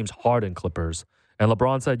the James Harden Clippers. And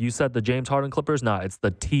LeBron said, you said the James Harden Clippers? Nah, it's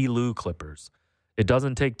the T. Lue Clippers. It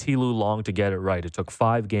doesn't take T. Lue long to get it right. It took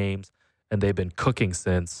 5 games, and they've been cooking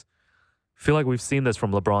since. I feel like we've seen this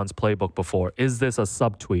from LeBron's playbook before. Is this a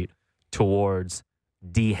subtweet towards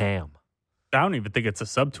D. Ham? I don't even think it's a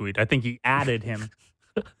subtweet. I think he added him.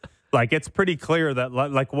 Like, it's pretty clear that,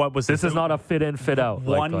 like, what was This is not a fit in, fit out.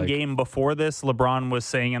 One game before this, LeBron was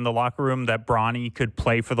saying in the locker room that Bronny could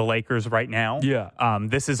play for the Lakers right now. Yeah.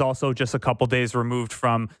 This is also just a couple days removed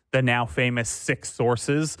from the now famous 6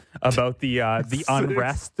 sources about the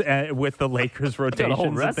unrest with the Lakers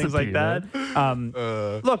rotations and things like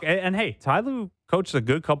that. Look, and hey, Ty Lue coached a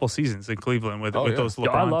good couple seasons in Cleveland with those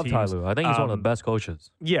LeBron I love teams. Ty Lue. I think he's one of the best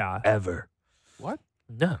coaches ever. What?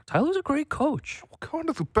 No, Ty Lue's a great coach. One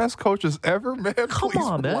of the best coaches ever, man. Come Please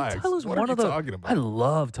on, relax. man. Ty Lue's what one are of you the. talking about? I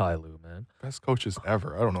love Ty Lue, man. Best coaches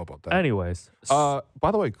ever. I don't know about that. Anyways. By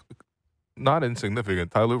the way, not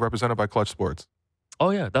insignificant. Ty Lue represented by Clutch Sports. Oh,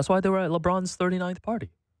 yeah. That's why they were at LeBron's 39th party.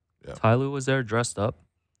 Yeah. Ty Lue was there dressed up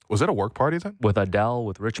Was it a work party then? with Adele,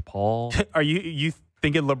 with Rich Paul. Are you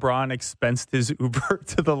thinking LeBron expensed his Uber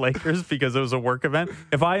to the Lakers because it was a work event?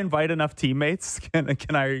 If I invite enough teammates, can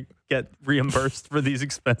I get reimbursed for these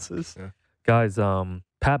expenses? Yeah. Guys,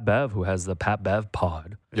 Pat Bev, who has the Pat Bev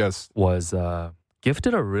pod, Yes. was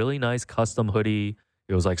gifted a really nice custom hoodie.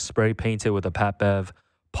 It was like spray painted with a Pat Bev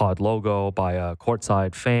pod logo by a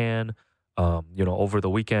courtside fan, over the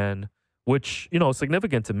weekend, which, is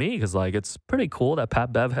significant to me because, like, it's pretty cool that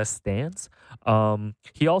Pat Bev has stance.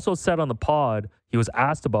 He also said on the pod, he was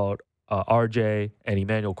asked about RJ and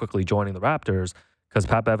Emmanuel quickly joining the Raptors because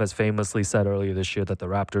Pat Bev has famously said earlier this year that the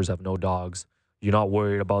Raptors have no dogs. You're not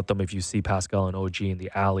worried about them if you see Pascal and OG in the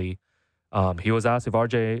alley. He was asked if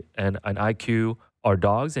RJ and IQ are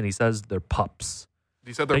dogs, and he says they're pups.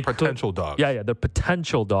 He said they're potential dogs. Yeah, they're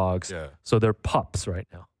potential dogs. Yeah. So they're pups right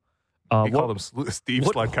now. He called him Steve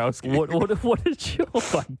Slakowski. What did you? Oh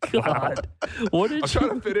my God! What did I'm you? trying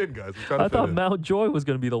to fit in, guys. I thought Mountjoy was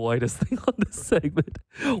going to be the whitest thing on this segment.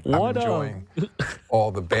 I'm enjoying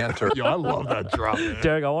all the banter. Yo, I love that drop, man.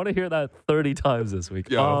 Derek, I want to hear that 30 times this week.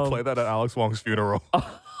 Yeah, I'll play that at Alex Wong's funeral.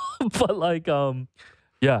 But like, do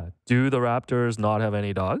the Raptors not have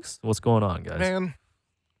any dogs? What's going on, guys? Man,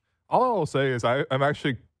 all I will say is I'm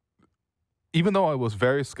actually, even though I was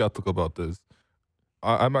very skeptical about this,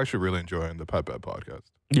 I'm actually really enjoying the Pat Bev podcast.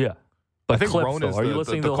 Yeah. I think clips, Roan though. is Are you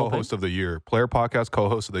listening the to the whole co-host thing? of the year. Player podcast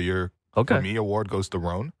co-host of the year. Okay. For me, award goes to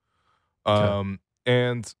Roan. Okay.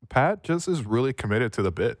 And Pat just is really committed to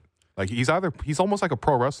the bit. Like he's almost like a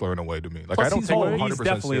pro wrestler in a way to me. Like Plus I don't he's take him wearing- 100% He's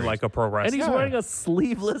definitely serious. like a pro wrestler. And he's wearing a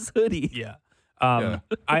sleeveless hoodie. Yeah. Yeah.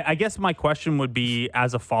 I guess my question would be,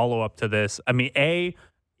 as a follow-up to this, I mean,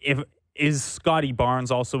 is Scotty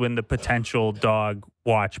Barnes also in the potential dog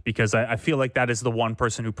watch? Because I feel like that is the one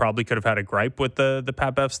person who probably could have had a gripe with the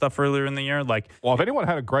Pat Bev stuff earlier in the year. Like, Well, if anyone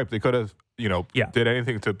had a gripe, they could have, did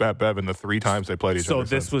anything to Pat Bev in the 3 times they played each other. so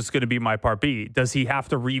this was going to be my part B. Does he have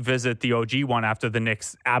to revisit the OG one after the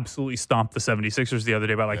Knicks absolutely stomped the 76ers the other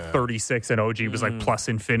day by like 36 and OG was like plus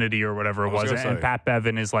infinity or whatever it was was. gonna And say. Pat Bev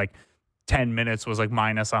in his like 10 minutes was like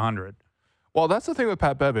minus 100. Well, that's the thing with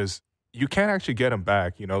Pat Bev is you can't actually get him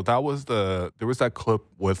back. There was that clip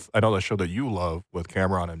with, I know the show that you love with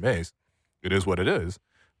Cameron and Mace. It is what it is.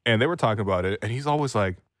 And they were talking about it. And he's always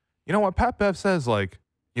like, you know what? Pat Bev says like,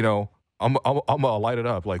 I'm gonna light it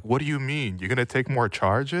up. Like, what do you mean? You're gonna take more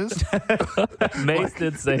charges? Mace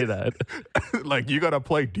did say that. Like, you gotta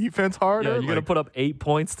play defense harder? Yeah, you're going to put up 8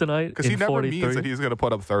 points tonight Because in he never 43. means that he's gonna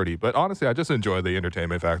put up 30. But honestly, I just enjoy the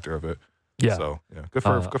entertainment factor of it. Yeah. So yeah, good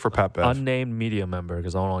for Pat Bev. Unnamed media member,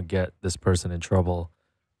 because I don't want to get this person in trouble,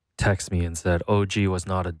 text me and said, OG was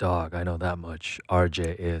not a dog. I know that much.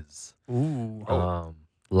 RJ is. Ooh.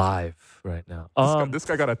 Live right now. This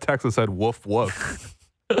guy got a text that said woof woof.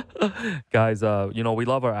 Guys, we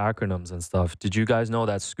love our acronyms and stuff. Did you guys know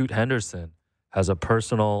that Scoot Henderson has a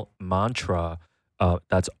personal mantra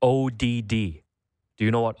that's ODD? Do you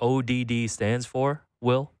know what ODD stands for,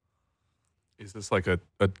 Will? Is this like a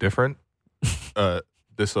different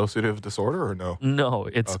dissociative disorder or no? No,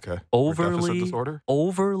 it's Okay. Or deficit overly disorder?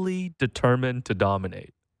 overly determined to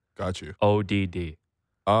dominate. Got you. ODD.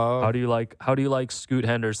 How do you like Scoot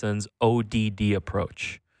Henderson's ODD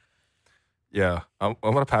approach? Yeah, I'm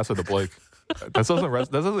gonna pass it to Blake. That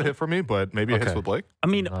doesn't hit for me, but maybe it hits Okay. with Blake. I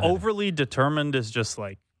mean, Go ahead. overly determined is just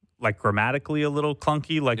like grammatically a little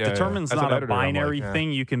clunky. Like Yeah, determined's yeah. As an not a editor, I'm like, binary yeah.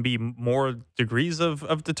 thing. You can be more degrees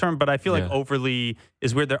of determined, but I feel like Yeah. overly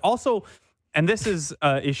is weird. There also, and this is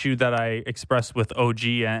an issue that I expressed with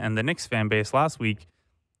OG and the Knicks fan base last week.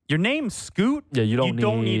 Your name's Scoot. Yeah, you don't need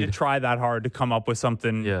to need- try that hard to come up with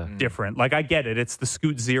something Yeah. different. Like I get it, it's the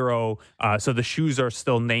Scoot Zero, so the shoes are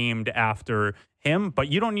still named after him, but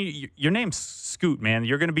you don't need your name's Scoot, man.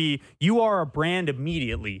 You are a brand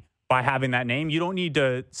immediately by having that name. You don't need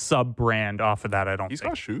to sub brand off of that. I don't He's think.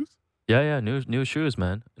 got shoes. Yeah, new shoes,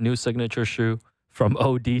 man. New signature shoe from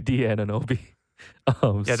ODD and Anobi. Yeah,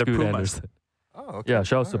 the Scoot Pumas. Henderson. Oh, okay. Yeah,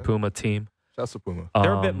 shout out to All right. Puma team. Shouts to Puma.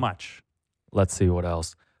 They're a bit Um, much. Let's see what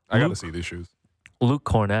else. I got to Luke- see these shoes. Luke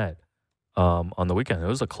Cornett on the weekend. It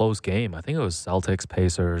was a close game. I think it was Celtics,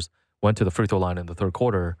 Pacers, went to the free throw line in the third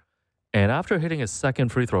quarter. And after hitting his second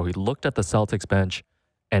free throw, he looked at the Celtics bench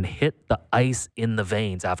and hit the ice in the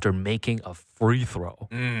veins after making a free throw.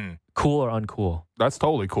 Cool or uncool? That's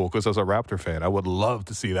totally cool because as a Raptor fan, I would love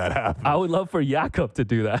to see that happen. I would love for Jakob to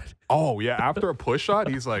do that. Oh, yeah. After a push shot,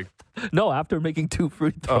 he's like, No, after making 2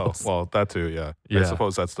 free oh, throws. well, that too, yeah. I Yeah.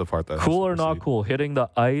 suppose that's the part that has Cool to or not proceed. cool? Hitting the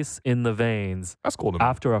ice in the veins That's cool to me.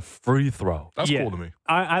 after a free throw. That's Yeah. cool to me.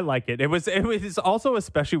 I like it. It was also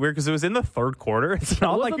especially weird because it was in the third quarter. It's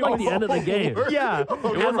not wasn't like the end of the game. Yeah. It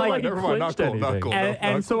wasn't like he never mind. Not clinched cool. Not anything. cool.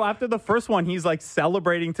 And so after the first one, he's like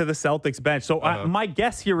celebrating to the Celtics bench. So my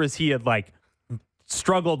guess here is he had like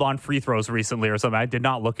struggled on free throws recently or something. I did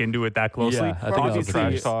not look into it that closely. Yeah, I think it was trash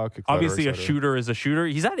pretty- talk, et cetera, Obviously, et a cetera. shooter is a shooter.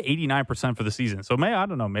 He's at 89% for the season. So I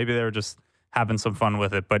don't know. Maybe they were just having some fun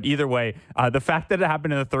with it. But either way, the fact that it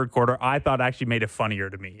happened in the third quarter, I thought actually made it funnier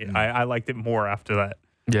to me. I liked it more after that.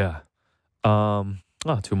 Yeah.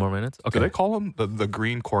 2 more minutes. Do Okay. they call him the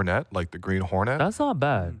Green Cornet, like the Green Hornet? That's not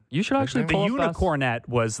bad. You should actually The pull up unicornet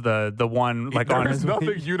was the one like on There's his nothing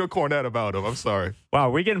unicornet about him. I'm sorry. Wow,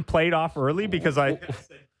 we're getting played off early because I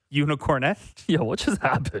unicornet. Yeah, what just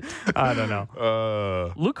happened? I don't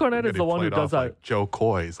know. Luke Cornett is Getting the one who played does off that. like Joe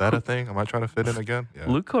Coy. Is that a thing? Am I trying to fit in again? Yeah.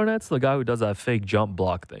 Luke Cornett's the guy who does that fake jump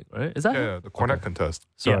block thing, right? Is that him? Yeah, the Cornet contest.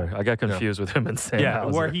 Sorry, I got confused with him and Sam. Yeah,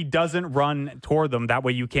 Hauser. where he doesn't run toward them. That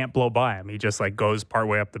way you can't blow by him. He just like goes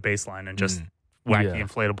partway up the baseline and just wacky Yeah.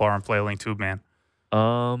 inflatable arm flailing tube man.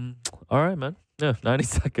 All right, man. Yeah, 90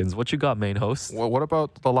 seconds. What you got, main host? Well, what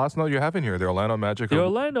about the last note you have in here? The Orlando Magic. The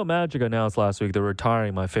Orlando Magic announced last week they're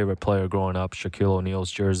retiring my favorite player growing up, Shaquille O'Neal's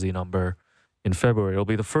jersey number in February. It'll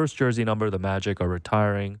be the first jersey number the Magic are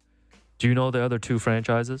retiring. Do you know the other 2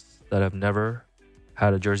 franchises that have never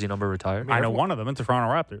had a jersey number retired? I know one of them. It's the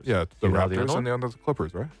Toronto Raptors. Yeah, the You know the Raptors other and the other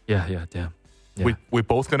Clippers, right? Yeah, damn. Yeah. We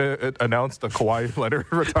both gonna announce the Kawhi Leonard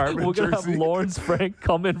retirement We're gonna jersey. have Lawrence Frank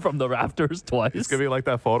come in from the Raptors twice. It's gonna be like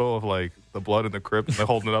that photo of like the blood in the crypt, and they're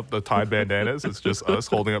holding up the tied bandanas. It's just us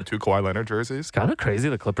holding up 2 Kawhi Leonard jerseys. Kind of crazy.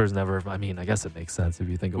 The Clippers never. I mean, I guess it makes sense if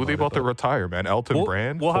you think Who about they it. about to retire, man? Elton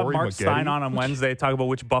Brand. We'll have Corey Mark Maggette? Stein on Wednesday talk about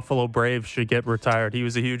which Buffalo Braves should get retired. He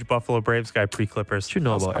was a huge Buffalo Braves guy pre-Clippers. What you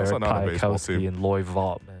know about How's Eric that not a baseball Piakowski team? and Loy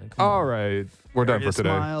Vaught, man? Come All on. right, we're done for today.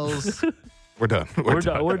 Smiles. We're done.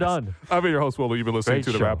 We're done. I've been your host, Will. You've been listening Great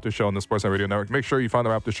to the show. Raptors Show on the Sportsnet Radio Network. Make sure you find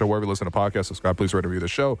the Raptors Show wherever you listen to podcasts. Subscribe, please rate and review the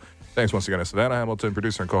show. Thanks once again to Savannah Hamilton,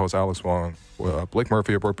 producer and co-host Alex Wong, Blake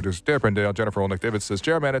Murphy, our board producer Dare Prendale, Jennifer Olnick, David says,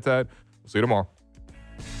 Jared Manitat. We'll see you tomorrow.